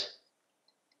this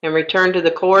and return to the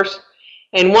course.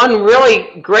 And one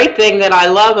really great thing that I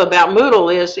love about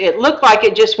Moodle is it looked like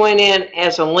it just went in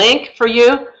as a link for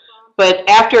you, but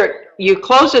after you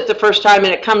close it the first time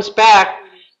and it comes back,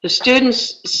 the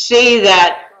students see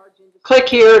that click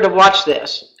here to watch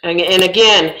this. And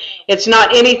again, it's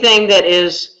not anything that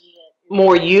is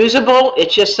more usable,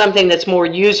 it's just something that's more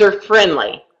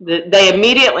user-friendly. They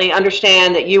immediately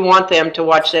understand that you want them to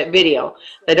watch that video.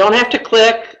 They don't have to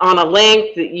click on a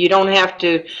link. You don't have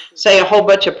to say a whole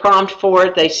bunch of prompt for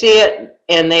it. They see it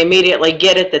and they immediately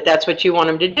get it that that's what you want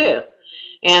them to do.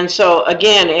 And so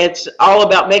again, it's all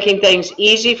about making things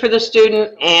easy for the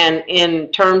student and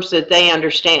in terms that they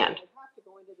understand.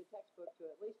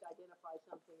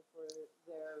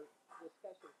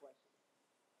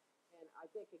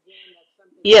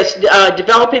 Yes,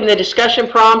 developing the discussion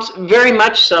prompts, very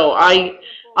much so. I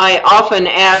often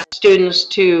ask students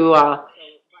to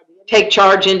take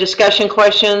charge in discussion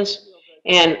questions,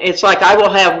 and it's like I will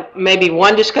have maybe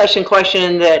one discussion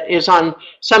question that is on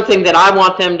something that I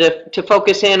want them to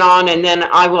focus in on, and then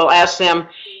I will ask them,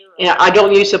 you know, I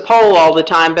don't use a poll all the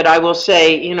time, but I will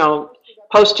say, you know,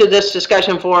 post to this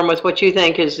discussion forum with what you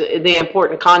think is the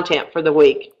important content for the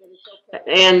week.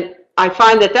 And I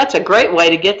find that that's a great way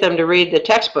to get them to read the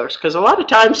textbooks, because a lot of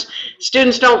times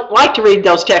students don't like to read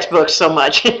those textbooks so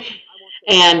much.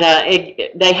 And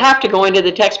they have to go into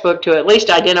the textbook to at least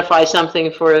identify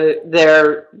something for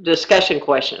their discussion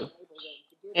question.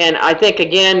 And I think,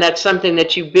 again, that's something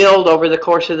that you build over the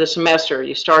course of the semester.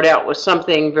 You start out with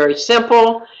something very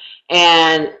simple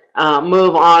and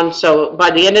move on. So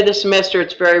by the end of the semester,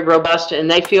 it's very robust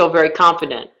and they feel very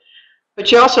confident.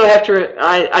 But you also have to,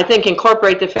 I think,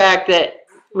 incorporate the fact that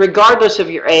regardless of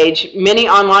your age, many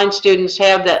online students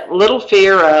have that little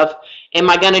fear of, am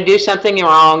I going to do something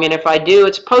wrong? And if I do,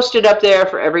 it's posted up there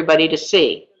for everybody to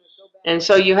see. And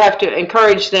so you have to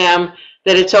encourage them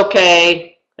that it's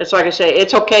okay. It's like I say,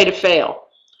 it's okay to fail.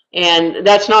 And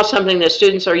that's not something that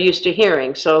students are used to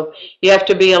hearing. So you have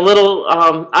to be a little,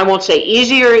 I won't say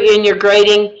easier in your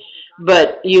grading,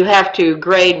 but you have to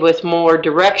grade with more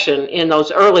direction in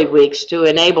those early weeks to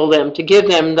enable them, to give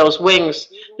them those wings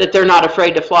that they're not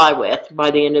afraid to fly with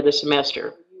by the end of the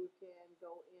semester.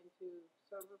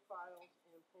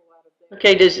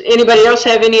 Okay, does anybody else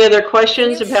have any other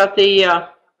questions about the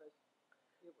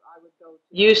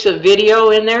use of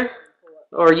video in there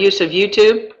or use of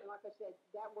YouTube? Like I said,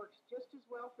 that works just as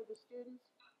well for the students.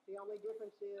 The only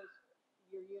difference is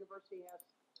your university has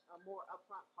a more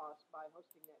upfront cost by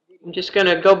hosting that video. I'm just going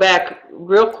to go back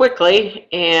real quickly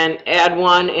and add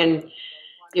one. And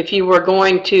if you were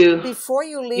going to Before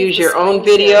you leave use the your own screen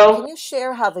share, video, can you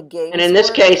share how the games and in this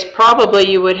work? case,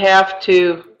 probably you would have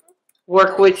to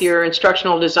work with your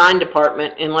instructional design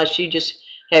department unless you just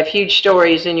have huge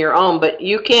stories in your own. But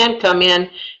you can come in,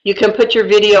 you can put your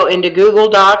video into Google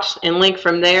Docs and link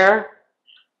from there,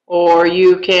 or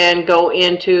you can go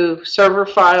into server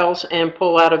files and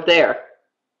pull out of there.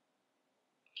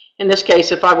 In this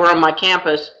case, if I were on my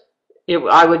campus,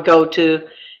 I would go to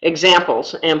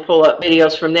examples and pull up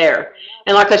videos from there.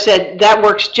 And like I said, that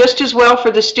works just as well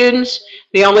for the students.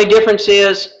 The only difference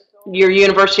is your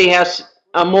university has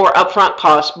a more upfront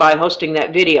cost by hosting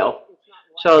that video.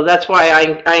 So that's why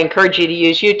I encourage you to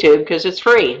use YouTube, because it's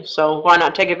free. So why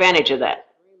not take advantage of that?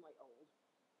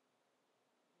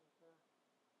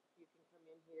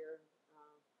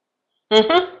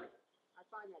 Mm-hmm. I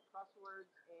find that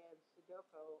crosswords and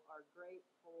Sudoku are great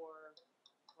for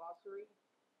glossary.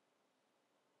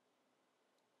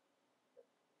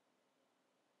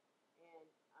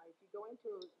 And if you go into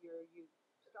you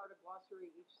start a glossary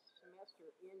each semester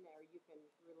in there, you can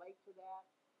relate to that,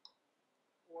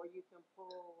 or you can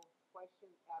pull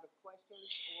questions out of questions,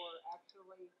 or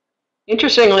actually.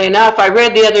 Interestingly enough, I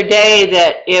read the other day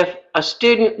that if a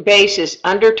student base is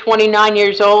under 29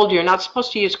 years old, you're not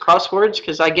supposed to use crosswords,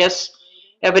 because I guess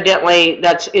evidently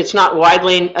it's not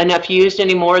widely enough used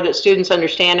anymore that students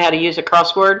understand how to use a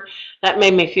crossword. That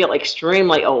made me feel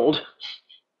extremely old.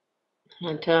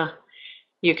 And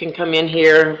you can come in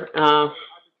here.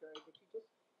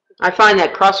 I find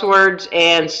that crosswords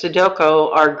and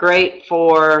Sudoku are great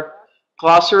for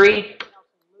glossary.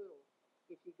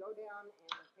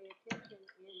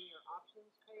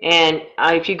 And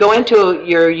if you go into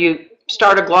you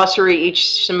start a glossary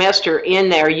each semester in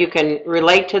there, you can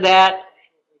relate to that,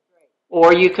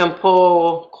 or you can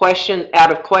pull questions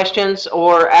out of questions,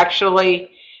 or actually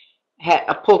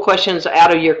pull questions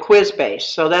out of your quiz base.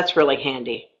 So that's really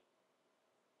handy.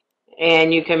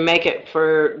 And you can make it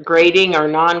for grading or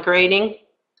non-grading.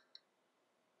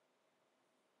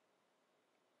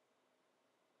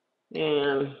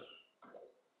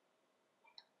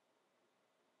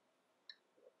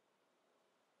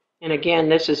 And again,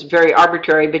 this is very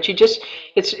arbitrary, but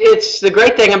it's the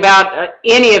great thing about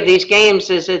any of these games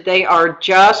is that they are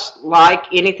just like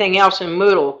anything else in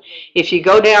Moodle. If you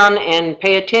go down and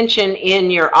pay attention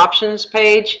in your options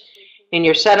page, in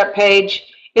your setup page,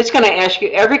 it's going to ask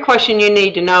you every question you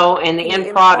need to know, and the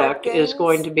end product is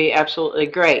going to be absolutely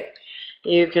great.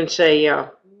 You can say, You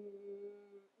know,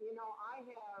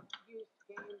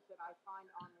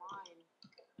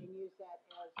 I have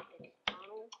used games that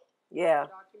I find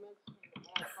online and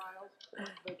use that as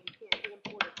external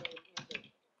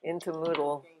documents and add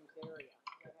files, but you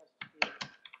can't import a game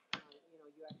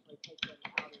into Moodle. Games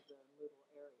area. That has to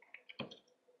be,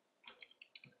 you know, you actually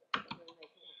take them out of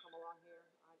the Moodle area.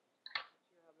 Then they can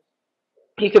come along here.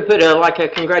 You could put like a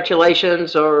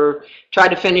congratulations, or try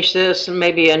to finish this, and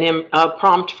maybe a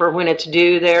prompt for when it's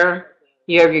due there.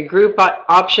 You have your group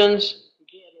options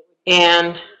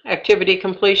and activity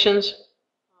completions.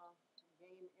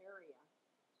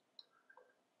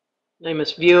 They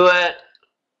must view it.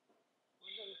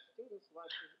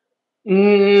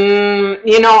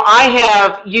 You know, I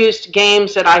have used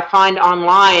games that I find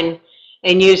online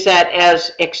and use that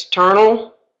as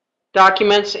external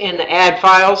documents in the add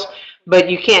files, but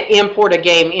you can't import a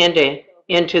game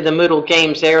into the Moodle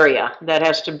Games area. That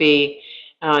has to be,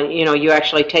 you know, you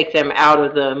actually take them out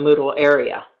of the Moodle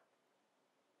area.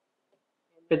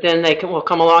 But then will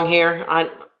come along here.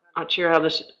 I'm not sure how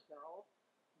this.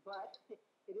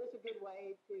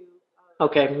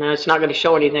 Okay, now it's not going to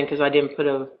show anything because I didn't put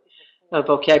a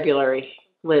vocabulary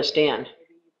list in.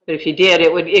 But if you did,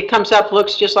 it comes up,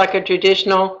 looks just like a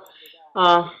traditional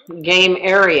game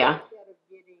area.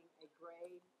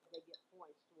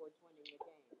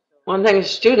 One thing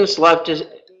students love to,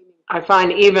 I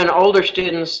find even older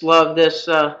students love this,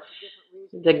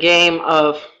 the game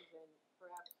of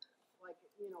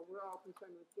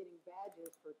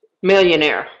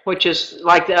Millionaire, which is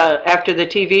like after the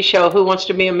TV show Who Wants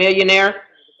to Be a Millionaire?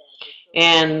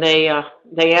 And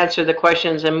they answer the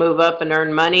questions and move up and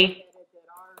earn money.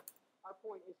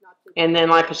 And then,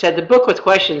 like I said, the book with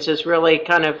questions is really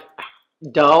kind of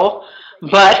dull,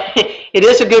 but it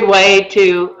is a good way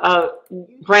to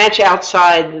branch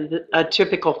outside a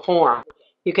typical form.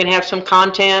 You can have some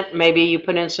content, maybe you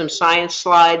put in some science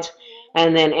slides,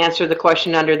 and then answer the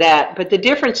question under that. But the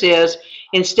difference is,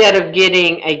 instead of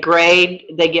getting a grade,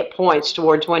 they get points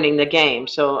towards winning the game.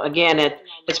 So again,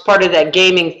 it's part of that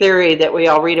gaming theory that we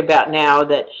all read about now,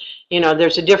 that, you know,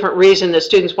 there's a different reason that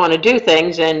students want to do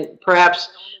things, and perhaps,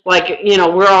 like, you know,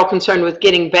 we're all concerned with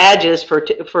getting badges for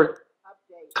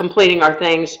completing our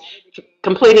things.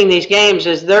 Completing these games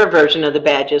is their version of the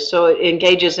badges, so it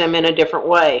engages them in a different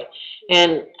way.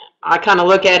 And I kind of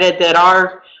look at it that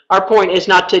our point is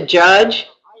not to judge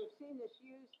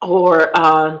or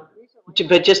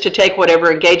but just to take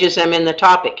whatever engages them in the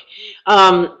topic.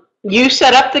 You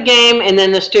set up the game and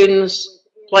then the students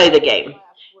play the game.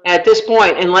 At this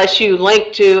point, unless you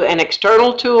link to an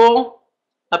external tool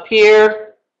up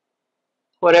here,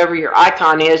 whatever your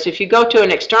icon is, if you go to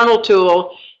an external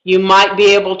tool, you might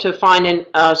be able to find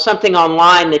something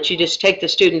online that you just take the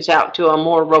students out to a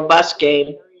more robust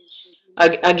game.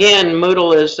 Again,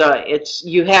 Moodle is,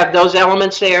 you have those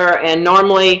elements there, and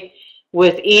normally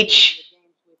with each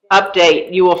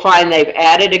update, you will find they've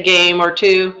added a game or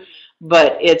two,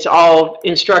 but it's all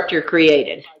instructor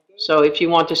created. So if you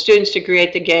want the students to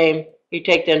create the game, you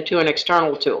take them to an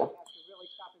external tool.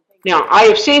 Now, I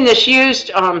have seen this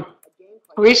used,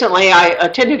 recently I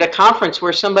attended a conference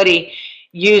where somebody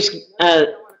used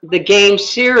the game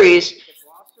series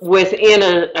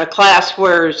within a class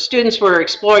where students were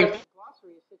exploring.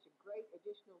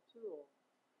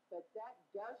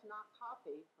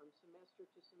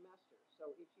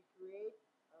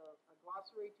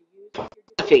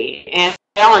 And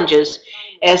challenges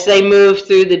as they move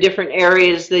through the different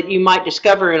areas that you might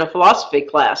discover in a philosophy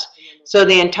class. So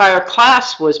the entire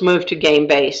class was moved to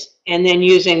game-based, and then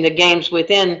using the games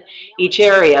within each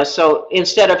area. So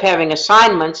instead of having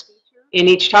assignments in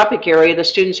each topic area, the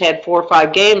students had 4 or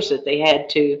 5 games that they had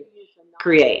to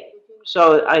create.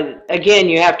 So again,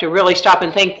 you have to really stop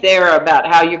and think there about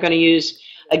how you're going to use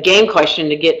a game question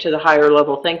to get to the higher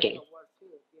level thinking.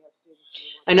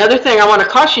 Another thing I want to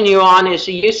caution you on is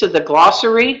the use of the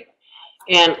glossary,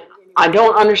 and I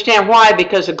don't understand why,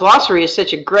 because the glossary is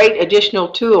such a great additional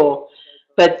tool,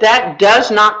 but that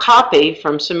does not copy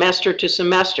from semester to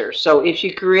semester. So if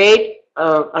you create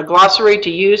a glossary to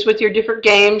use with your different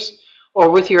games or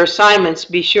with your assignments,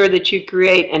 be sure that you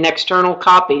create an external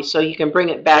copy so you can bring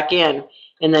it back in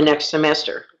the next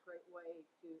semester.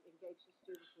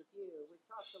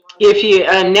 If you,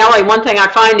 Nellie, one thing I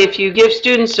find, if you give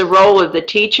students the role of the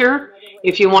teacher,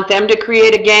 if you want them to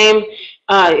create a game,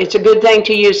 it's a good thing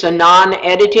to use a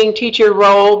non-editing teacher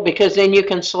role, because then you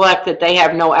can select that they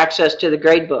have no access to the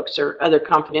grade books or other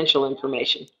confidential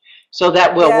information. So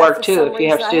that will work too if you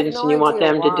have students and you want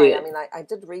them to do it. I mean, I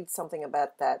did read something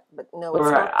about that, but no, it's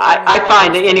or not. I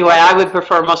find it anyway, I would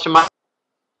prefer most of my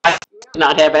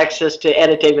not have access to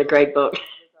editing the grade book.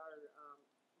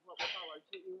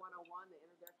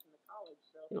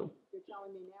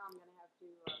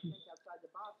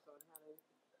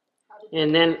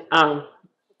 And then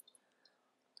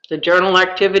the journal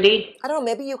activity, I don't know,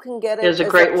 maybe you can get it is a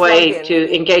great way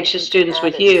to engage the students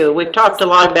with you. We've talked a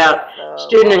lot about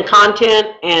student and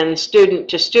content and student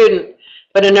to student,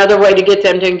 but another way to get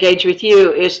them to engage with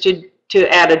you is to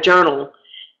add a journal,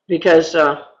 because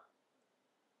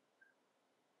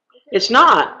it's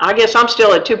not. I guess I'm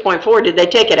still at 2.4. Did they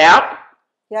take it out?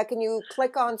 Yeah, can you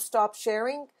click on stop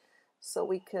sharing so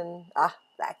we can,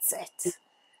 that's it.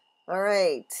 All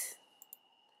right.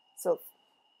 So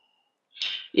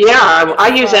yeah, I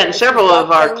use that in several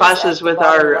of our classes with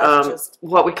our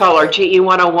what we call our GE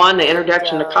 101, the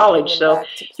Introduction to College. So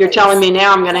you're telling me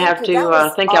now I'm going to have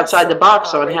to think outside the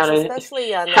box on how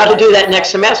to do that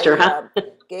next semester, huh?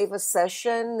 Gave a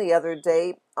session the other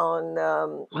day on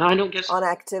on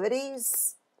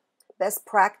activities, best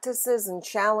practices and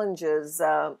challenges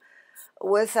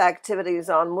with activities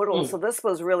on Moodle. So this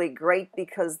was really great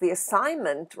because the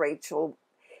assignment, Rachel,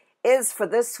 is for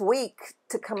this week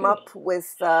to come Okay. up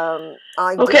with Okay,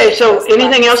 ideas, so best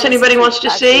anything else practices anybody to wants to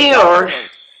actually see, or?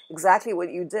 document exactly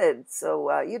what you did.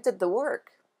 So you did the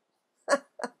work.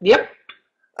 Yep.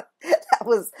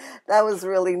 That was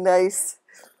really nice.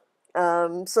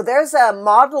 So there's a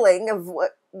modeling of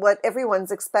what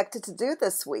everyone's expected to do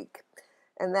this week,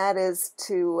 and that is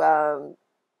to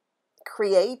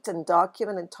create and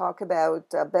document and talk about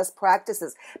best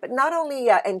practices, but not only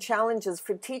and challenges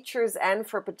for teachers and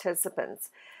for participants.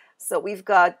 So we've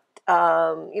got,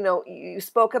 you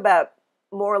spoke about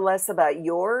more or less about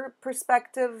your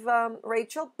perspective,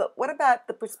 Rachel, but what about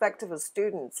the perspective of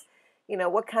students?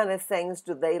 What kind of things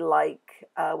do they like?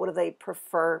 What do they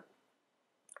prefer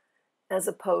as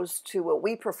opposed to what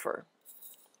we prefer?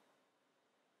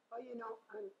 Well,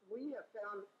 we have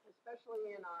found,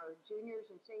 especially in our juniors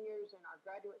and seniors and our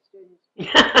graduate students,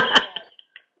 that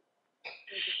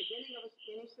there's a beginning of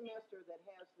any semester that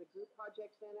has the group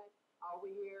projects in it. All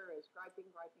we hear is griping,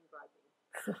 griping, griping.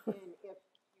 And if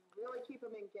you really keep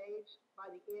them engaged,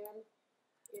 by the end,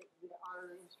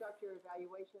 our instructor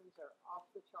evaluations are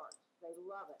off the charts. They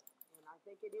love it. And I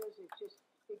think it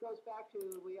goes back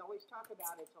to, we always talk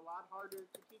about it's a lot harder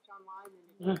to teach online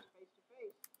than to teach face to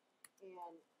face.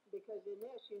 And because in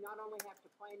this, you not only have to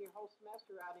plan your whole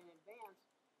semester out in advance,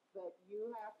 but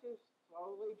you have to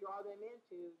slowly draw them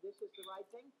into this is the right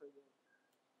thing for you.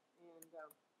 And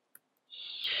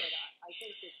I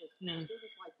think that the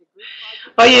students like the group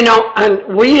project.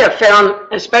 Well, we have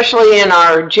found, especially in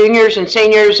our juniors and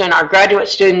seniors and our graduate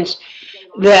students,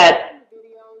 that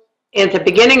at the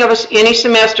beginning of any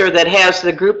semester that has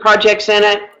the group projects in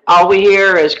it, all we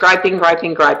hear is griping,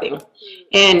 griping, griping.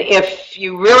 And if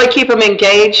you really keep them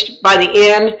engaged, by the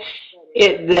end,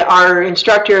 our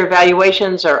instructor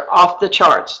evaluations are off the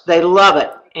charts. They love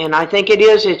it. And I think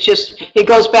it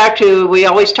goes back to, we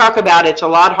always talk about it's a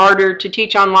lot harder to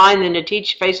teach online than to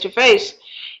teach face-to-face.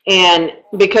 And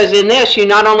because in this, you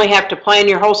not only have to plan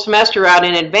your whole semester out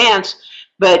in advance,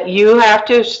 but you have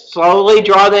to slowly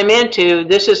draw them into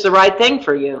this is the right thing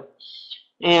for you.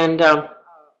 And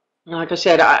like I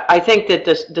said, I think that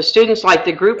the students like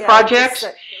the group projects,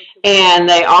 and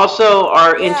they also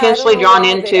are intensely drawn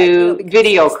into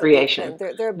video creation.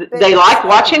 They like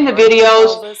watching the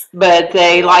videos, but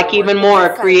they like even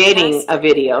more creating a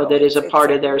video that is a part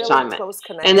of their assignment.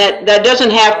 And that doesn't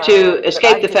have to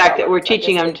escape the fact that we're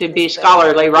teaching them to be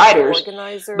scholarly writers,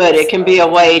 but it can be a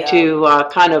way to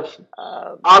kind of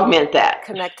augment that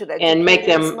and make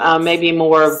them maybe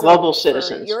more global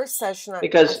citizens.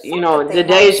 Because, the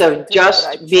days of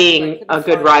just being a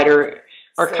good writer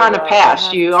are kind of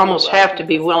past. You almost have to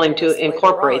be willing to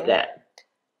incorporate that.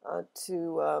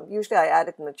 Usually I add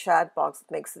it in the chat box. It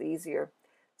makes it easier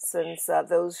since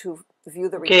those who view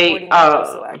the recording can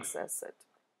also access it.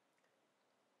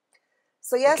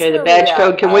 So yes, okay, the badge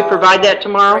code, can we provide that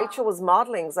tomorrow? Rachel was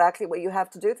modeling exactly what you have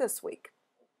to do this week.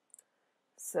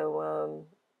 So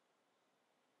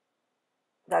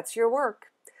that's your work.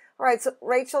 All right, so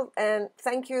Rachel, and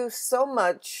thank you so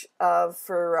much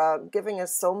for giving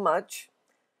us so much.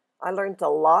 I learned a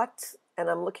lot, and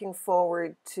I'm looking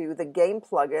forward to the game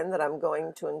plugin that I'm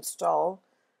going to install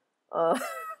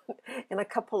in a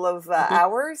couple of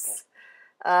hours.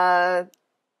 That's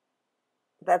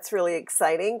really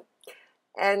exciting.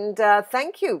 And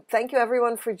thank you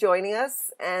everyone for joining us,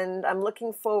 and I'm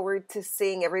looking forward to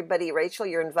seeing everybody. Rachel,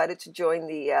 you're invited to join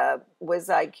the Whiz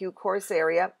IQ course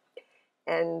area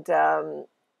and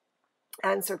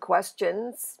answer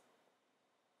questions.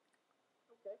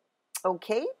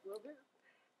 Okay.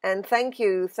 And thank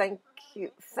you, and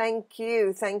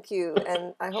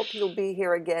I hope you'll be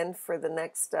here again for the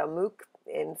next MOOC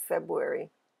in February.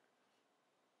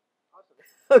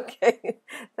 Okay,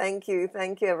 thank you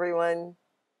everyone.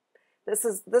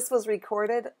 This was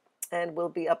recorded and will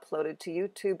be uploaded to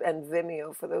YouTube and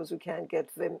Vimeo for those who can't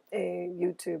get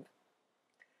YouTube.